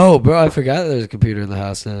 Oh, bro, I forgot there's a computer in the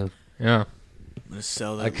house now. Yeah. I'm gonna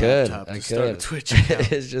sell that I could. laptop to I start a could. Twitch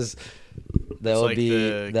account. It's just that'll like be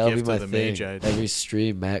the that'll be gift my of the thing. Magi. Every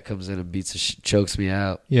stream, Matt comes in and chokes me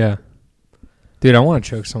out. Yeah. Dude, I want to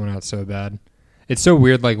choke someone out so bad. It's so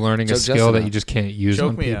weird, like learning Choke a skill Justin that out. you just can't use Choke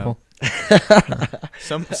on me people.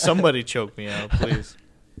 Somebody choke me out, please.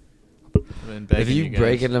 I've been If begging you guys.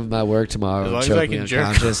 break into my work As tomorrow long and as choke I me can jerk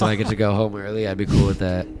unconscious and I off. get to go home early, I'd be cool with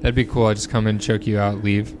that. That'd be cool. I just come in, choke you out,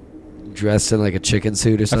 leave. Dressed in like a chicken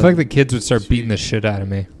suit or I something. feel like the kids would start beating the shit out of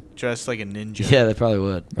me. Dressed like a ninja. Yeah, they probably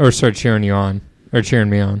would. Or start cheering you on. Or cheering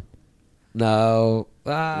me on. No.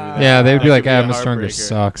 Yeah, they would that be like, could be a Adam Stronger heartbreaker.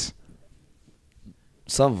 sucks.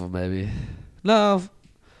 Some of them, maybe. No.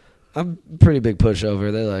 I'm a pretty big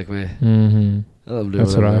pushover. They like me. Mm-hmm. I love doing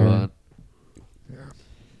That's what whatever I I heard. want.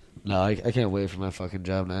 No, I can't wait for my fucking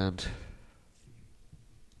job to end.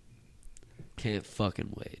 Can't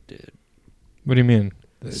fucking wait, dude. What do you mean?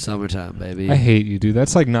 Summertime, baby. I hate you, dude.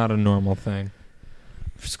 That's like not a normal thing.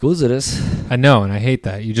 For schools, it is. I know, and I hate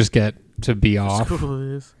that. You just get to be off.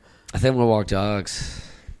 School is. I think I'm gonna walk dogs.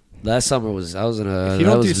 Last summer I was in a. If you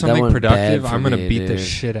that don't was- do that something went productive, bad for I'm going to me, beat the dude.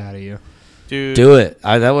 shit out of you. Dude. Do it.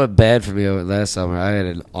 That went bad for me last summer. I had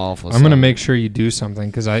an awful. I'm going to summer. make sure you do something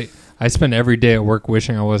because I spend every day at work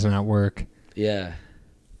wishing I wasn't at work. Yeah,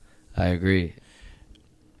 I agree.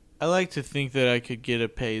 I like to think that I could get a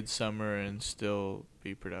paid summer and still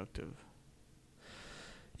be productive.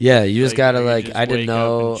 Yeah, you just gotta where you just I didn't wake up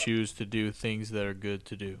know. and choose to do things that are good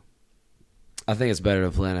to do. I think it's better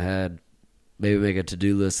to plan ahead. Maybe make a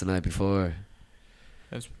to-do list the night before.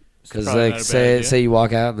 It's Because probably like not a bad say idea. you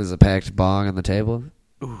walk out and there's a packed bong on the table.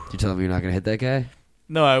 Ooh. You tell them you're not gonna hit that guy.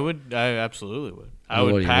 No, I would. I absolutely would. I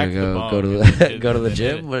What, would you pack gonna the bomb. go to and then the hit- go to and the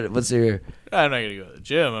then hit gym. it. What's your? I'm not gonna go to the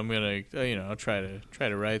gym. I'm gonna, I'll try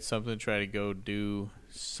to write something. Try to go do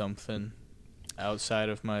something outside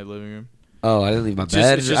of my living room. Oh, I didn't leave my It's just-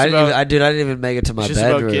 bed. it's just I didn't. about- I didn't even make it to my It's just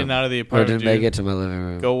about bedroom. getting out of the Or apartment. didn't make dude. it to my living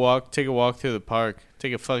room. Go take a walk through the park.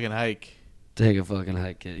 Take a fucking hike. Take a fucking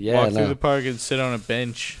hike. Yeah, Walk no. through the park and sit on a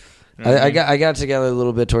bench. You know what I got together a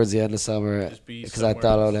little bit towards the end of summer Just be because I somewhere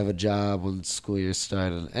thought I would else. have a job when school year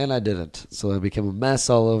started, and I didn't. So I became a mess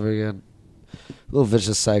all over again. A little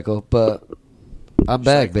vicious cycle, but I'm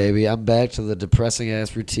back, baby. I'm back to the depressing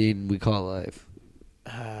ass routine we call life.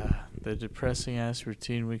 The depressing ass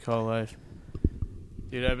routine we call life.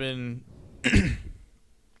 Dude, I've been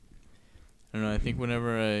I don't know, I think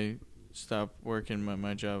whenever I stop working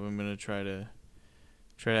my job, I'm gonna try to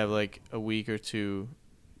have like a week or two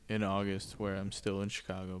in August where I'm still in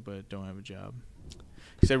Chicago but don't have a job.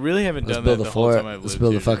 Because I really haven't Let's done that build a the whole fort. time I've Let's lived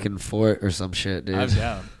build a here, dude. fucking fort or some shit, dude. I'm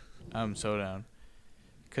down. I'm so down.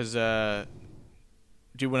 Because,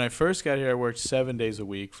 dude, when I first got here, I worked 7 days a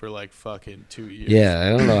week for like fucking 2 years. Yeah, I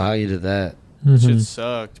don't know how you did that, Shit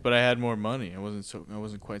sucked, but I had more money. I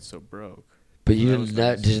wasn't quite so broke. but you That was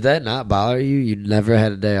nice. did that not bother you? You never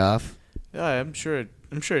had a day off. Yeah, I'm sure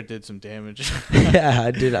it did some damage. Yeah,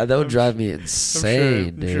 I did. That would drive me I'm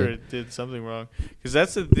insane, sure dude. it did something wrong. Because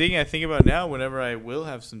that's the thing I think about now. Whenever I will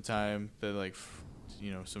have some time, that like,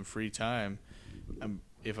 some free time,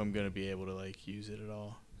 if I'm gonna be able to like use it at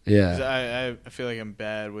all. 'Cause Yeah, I feel like I'm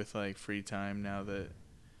bad with like free time now that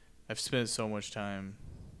I've spent so much time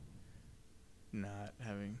not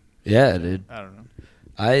having. yeah, dude. I don't know.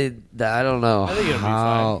 I don't know I think it'll be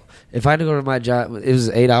how. If I had to go to my job, it was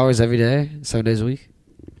 8 hours every day, 7 days a week.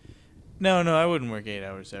 No, I wouldn't work 8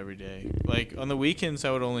 hours every day. Like on the weekends,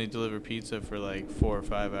 I would only deliver pizza for like 4 or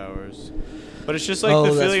 5 hours. But it's just like oh,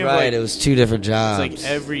 the that's feeling right. of like It was two different it's jobs. like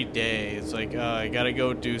every day. It's like I gotta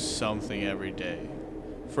go do something every day.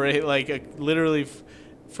 For literally,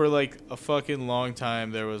 for like a fucking long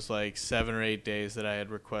time, there was like 7 or 8 days that I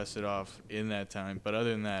had requested off in that time. But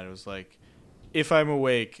other than that, it was like, if I'm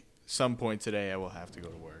awake, some point today I will have to go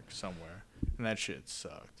to work somewhere, and that shit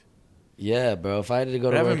sucked. Yeah, bro. If I had to go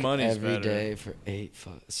But to having work money's every better. day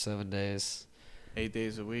for 7 days, 8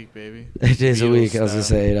 days a week, baby. 8 days a Beatles week. I was gonna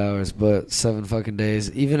style. say 8 hours, but 7 fucking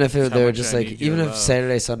days. Even if That's how they're much just I like, need your even if love.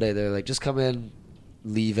 Saturday, Sunday, they're like, just come in,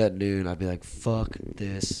 leave at noon. I'd be like, fuck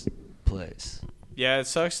this place. Yeah, it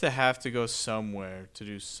sucks to have to go somewhere to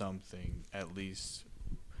do something at least.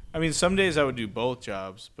 I mean, some days I would do both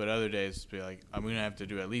jobs, but other days it'd be like, I'm going to have to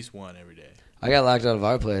do at least one every day. I got locked out of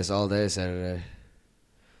our place all day Saturday.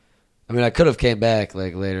 I mean, I could have came back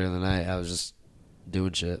like later in the night. I was just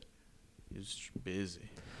doing shit. It's busy.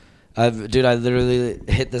 Dude, I literally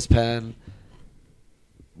hit this pen,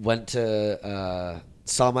 went to,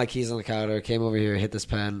 saw my keys on the counter, came over here, hit this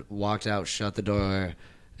pen, walked out, shut the door.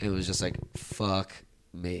 It was just like, fuck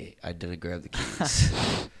me. I didn't grab the keys.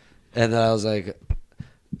 And then I was like,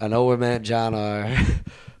 I know where Matt and John are. I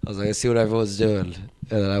was like, I see what everyone's doing.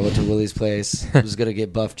 And then I went to Willie's place. I was going to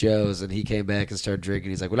get Buff Joe's, and he came back and started drinking.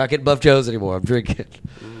 He's like, we're not getting Buff Joe's anymore. I'm drinking.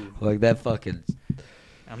 Like, that fucking...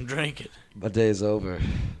 I'm drinking. My day is over.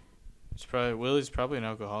 Willie's probably an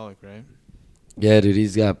alcoholic, right? Yeah, dude,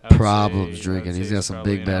 he's got I would problems say- drinking. I would He's say got some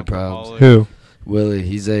probably big an bad problems. alcoholic. Who? Willie,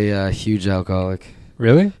 he's a huge alcoholic.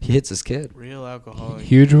 Really? He hits his kid. Real alcoholic.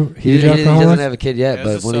 Huge He doesn't alcoholic? have a kid yet, He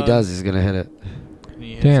has but a when he son. does, he's going to hit it. And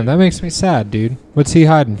he hits Damn, it. that makes me sad, dude. What's he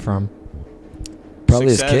hiding from? Probably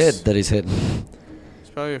Success. his kid that he's hitting. He's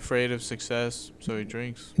probably afraid of success, so he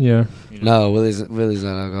drinks. Yeah. You know? No, Willie's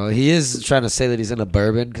not alcoholic. He is trying to say that he's in a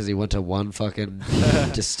bourbon because he went to one fucking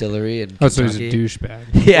distillery in Oh, so he's a Kentucky.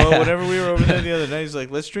 douchebag. Yeah. Well, whenever we were over there the other night, he's like,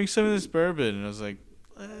 "Let's drink some of this bourbon," and I was like,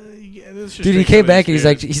 yeah, let's just Dude, he drink some came of back and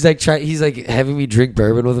this he's like having me drink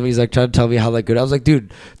bourbon with him. He's like trying to tell me how like good. I was like,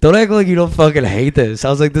 dude, don't act like you don't fucking hate this. I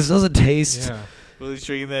was like, this doesn't taste. Yeah. Well, he's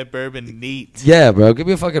drinking that bourbon neat. Yeah, bro, give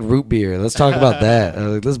me a fucking root beer. Let's talk about that. I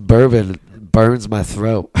was like, this bourbon burns my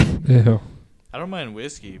throat. Ew. I don't mind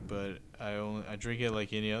whiskey, but I drink it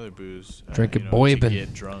like any other booze. Drink it to boybin.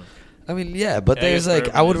 get drunk. I mean, yeah, but Yeah, I there's guess like,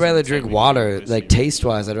 bourbon I would isn't rather drink technically water. whiskey. Like taste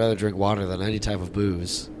wise, I'd rather drink water than any type of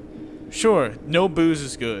booze. Sure, no booze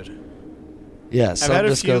is good. Yeah, I've some had a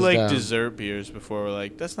just few goes like down. dessert beers before. Where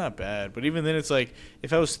like that's not bad, but even then, it's like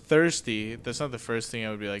if I was thirsty, that's not the first thing I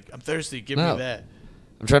would be like. I'm thirsty. Give No. me that.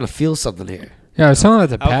 I'm trying to feel something here. Yeah, I was telling that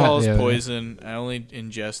to Pat. Alcohol is the other day. poison. I only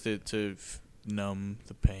ingest it to numb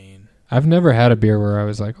the pain. I've never had a beer where I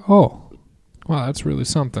was like, oh, wow, that's really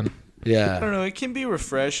something. I Yeah, don't know. It can be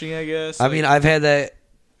refreshing, I guess. I mean, I've had that.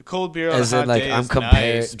 a cold beer on as a in, hot like, day I'm is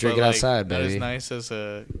nice, drinking but, like, outside, not as baby. nice as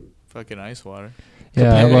a fucking ice water.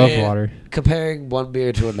 Yeah, I love Comparing- water. Comparing one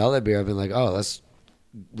beer to another beer, I've been like, oh, that's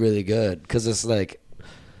really good because it's like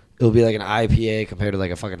it'll be like an IPA compared to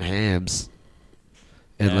like a fucking Hams,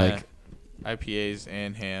 and Yeah. like IPAs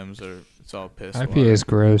and hams are it's all piss. IPA water. is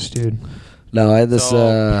gross, dude. no, I had It's this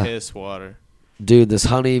all piss water. dude, this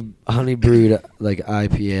honey brewed like IPA, I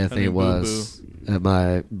think Honey it was at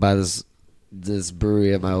by this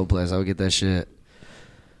brewery at my old place. I would get that shit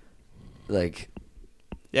like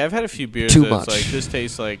Yeah, I've had a few beers Too that's much. like this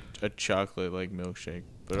tastes like a chocolate like milkshake,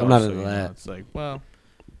 but I'm not also, into you know, that. it's like well,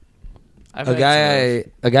 I've a had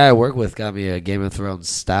guy I work with got me a Game of Thrones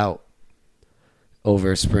stout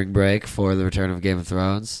over spring break for the return of Game of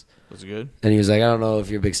Thrones. was it good? And he was like, I don't know if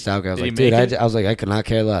you're a big stout guy. I was Did he like, dude, make it? I was like, I could not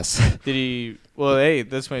care less. Did he? Well, hey,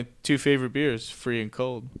 that's my two favorite beers, free and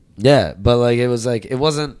cold. Yeah, but like it was like it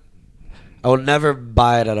wasn't. I would never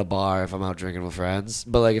buy it at a bar if I'm out drinking with friends.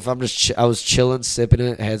 But like if I'm just, I was chilling, sipping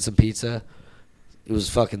it, had some pizza. It was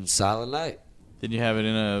fucking solid night, Did you have it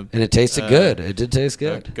in a and it tasted good. It did taste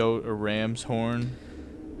good. goat or ram's horn?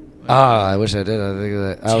 Ah, I wish I did. I think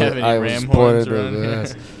that Do you have any I was ram poured horns into a around here?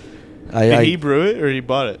 glass. Did he brew it or he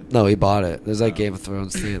bought it? No, he bought it. There's like Oh. Game of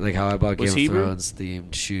Thrones theme, like how I bought Game Was of Hebrew? Thrones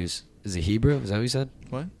themed shoes. Is it Hebrew? Is that what you said?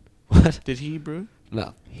 What? What? Did he brew?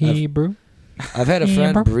 No. Hebrew. I've had a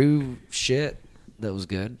friend Hebrew. brew shit that was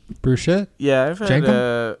good. Brew shit. Yeah, I've had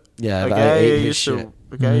Jenkum? Yeah, a I guy I ate his used shit. to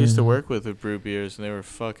a guy I used to Mm. work with would brew beers and they were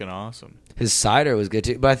fucking awesome. His cider was good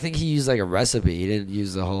too, but I think he used like a recipe. He didn't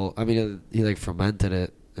use the whole. I mean, he like fermented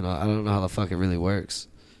it, and I don't know how the fuck it really works.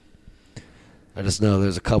 I just know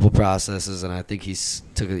there's a couple processes, and I think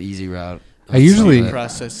took an easy route. I usually- Some of it.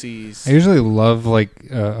 Processes. I usually love like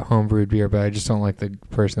homebrewed beer, but I just don't like the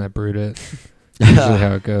person that brewed it. Usually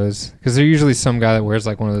how it goes, because there's usually some guy that wears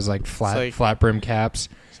like one of those like flat brim caps,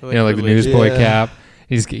 So, you know, like the religion- newsboy Yeah. cap.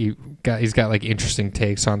 He's got like interesting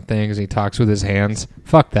takes on things. And he talks with his hands.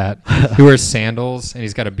 Fuck that. He wears sandals and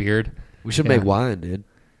he's got a beard. We should Yeah. make wine, dude.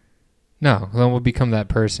 No, then we'll become that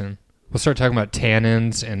person. We'll start talking about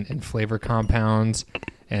tannins and flavor compounds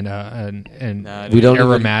and Nah, We don't even-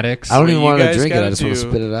 aromatics. I don't What even you want to guys drink it. gotta I just want to do-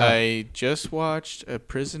 spit it out. I just watched a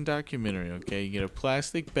prison documentary. Okay, you get a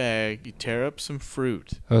plastic bag, you tear up some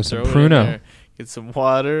fruit, Oh, some throw it in pruno. there, get some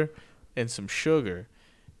water, and some sugar.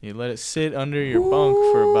 You let it sit under your bunk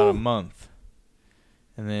for about a month,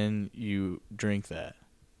 and then you drink that.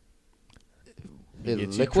 It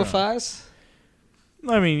gets you liquefies?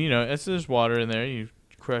 I mean, you know, there's water in there. You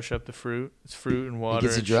crush up the fruit. It's fruit and water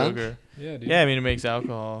gets you and drunk? sugar. Yeah, dude. Yeah, I mean, it makes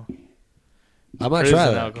alcohol. I might Prison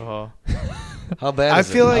try that. alcohol. How bad I is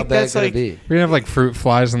feel it? How like bad that's could like- it be? We're gonna have like fruit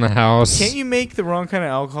flies in the house. Can't you make the wrong kind of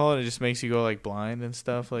alcohol and it just makes you go like blind and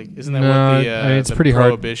stuff? Like, isn't that No, what the, I mean, it's the pretty hard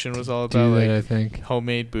prohibition was all do about? that? Like, I think.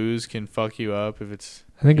 homemade booze can fuck you up if it's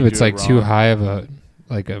I think if you it's do it like too wrong. high of a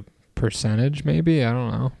percentage, maybe I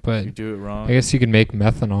don't know, but you do it wrong. I guess you can make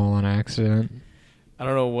methanol on accident. I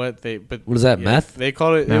don't know what they. But What is that, meth? They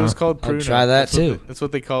called it. It No. was called I'll Pruno. try that That's what too. that's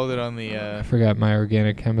what they called it on the I forgot my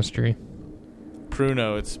organic chemistry.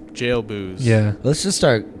 Pruno. It's jail booze. Yeah. Let's just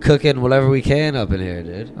start cooking whatever we can up in here,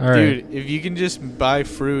 dude. All right. Dude, if you can just buy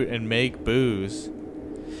fruit and make booze.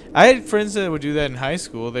 I had friends that would do that in high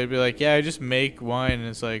school. They'd be like, "Yeah, I just make wine," and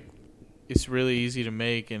it's like, it's really easy to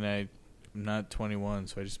make, and I'm not 21,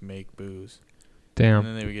 so I just make booze. And Damn.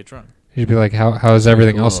 then they would get drunk. You'd be like, how's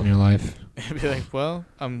everything else Cool. in your life? I'd be like, "Well,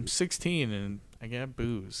 I'm 16 and I got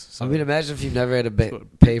booze." So I mean, imagine if you never had to That's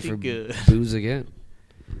what pay pretty for good. booze again.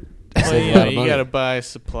 well, Save a you lot know, of you money. gotta buy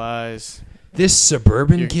supplies. This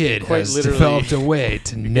suburban You're kid quite has literally- developed a way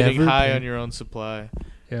to You're never getting high pay- on your own supply.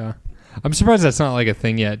 Yeah. I'm surprised that's not like a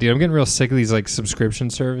thing yet, dude. I'm getting real sick of these like subscription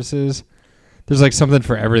services. There's like something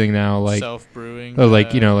for everything now, like Self-brewing.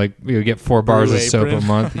 like you know, like you get 4 bars Brew of soap a Apron.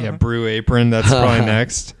 month. Yeah, Brew Apron. That's probably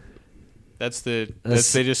next. That's the.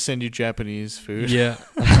 That's- They just send you Japanese food. Yeah.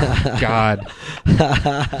 God.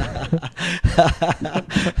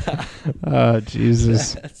 Oh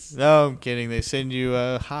Jesus. No, I'm kidding. They send you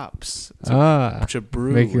hops Ah. to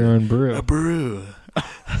brew. Make your own brew. A brew.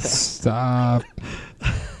 Stop.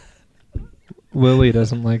 Lily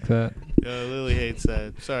doesn't like that. Lily hates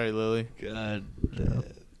that. Sorry, Lily. God.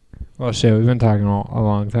 Well, shit, we've been talking a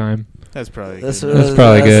long time. That's probably That's, good. That's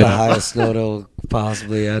probably good. the highest note it'll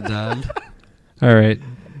possibly end on. All right.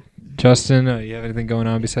 Justin, you have anything going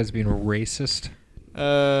on besides being racist?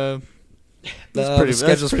 That's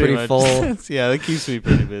schedule's pretty much- full. Yeah, that keeps me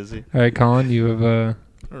pretty busy. All right, Colin, you have I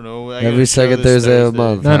don't know. I got Every a show second this Thursday of the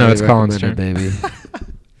month. No, no, Highly it's Colin's recommended, baby.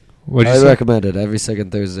 what'd you Highly say? recommended. Every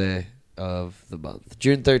second Thursday of the month.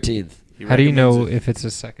 June 13th. He How do you know recommends it. if it's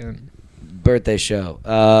a second? Birthday show.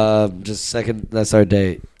 Just second. That's our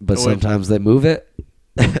date. But Oh, wait. sometimes they move it.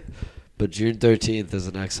 But June 13th is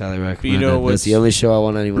the next highly recommended. know That's what's- the only show I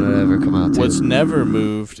want anyone to ever come out to. What's never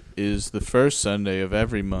moved is the first Sunday of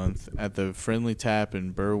every month at the Friendly Tap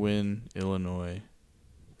in Berwyn, Illinois.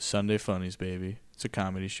 Sunday Funnies, baby. It's a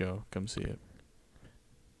comedy show. Come see it.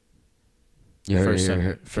 You heard it First here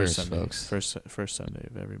Sunday, first, Sunday, folks. first Sunday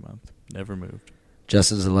of every month. Never moved.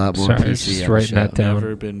 Justin's a lot more Sorry, PC. just on the writing show. that down.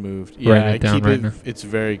 Never been moved. Writing Yeah, I it down keep right it. now. It's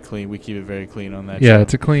very clean. We keep it very clean on that. Yeah, show.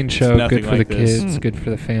 it's a clean show. nothing Good for like the this. kids. Good for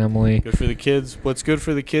the family. Good for the kids. What's good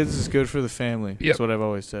for the kids is good for the family. Yep. That's what I've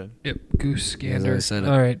always said. Yep, goose Yeah, gander. I said it.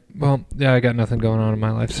 All right. Well, yeah, I got nothing going on in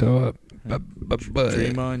my life, so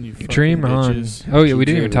Dream on, you fucking dream on. bitches. Oh yeah, we Keep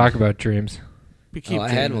didn't even dreaming. talk about dreams. We keep Oh, I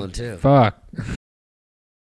had dreaming. one too. Fuck.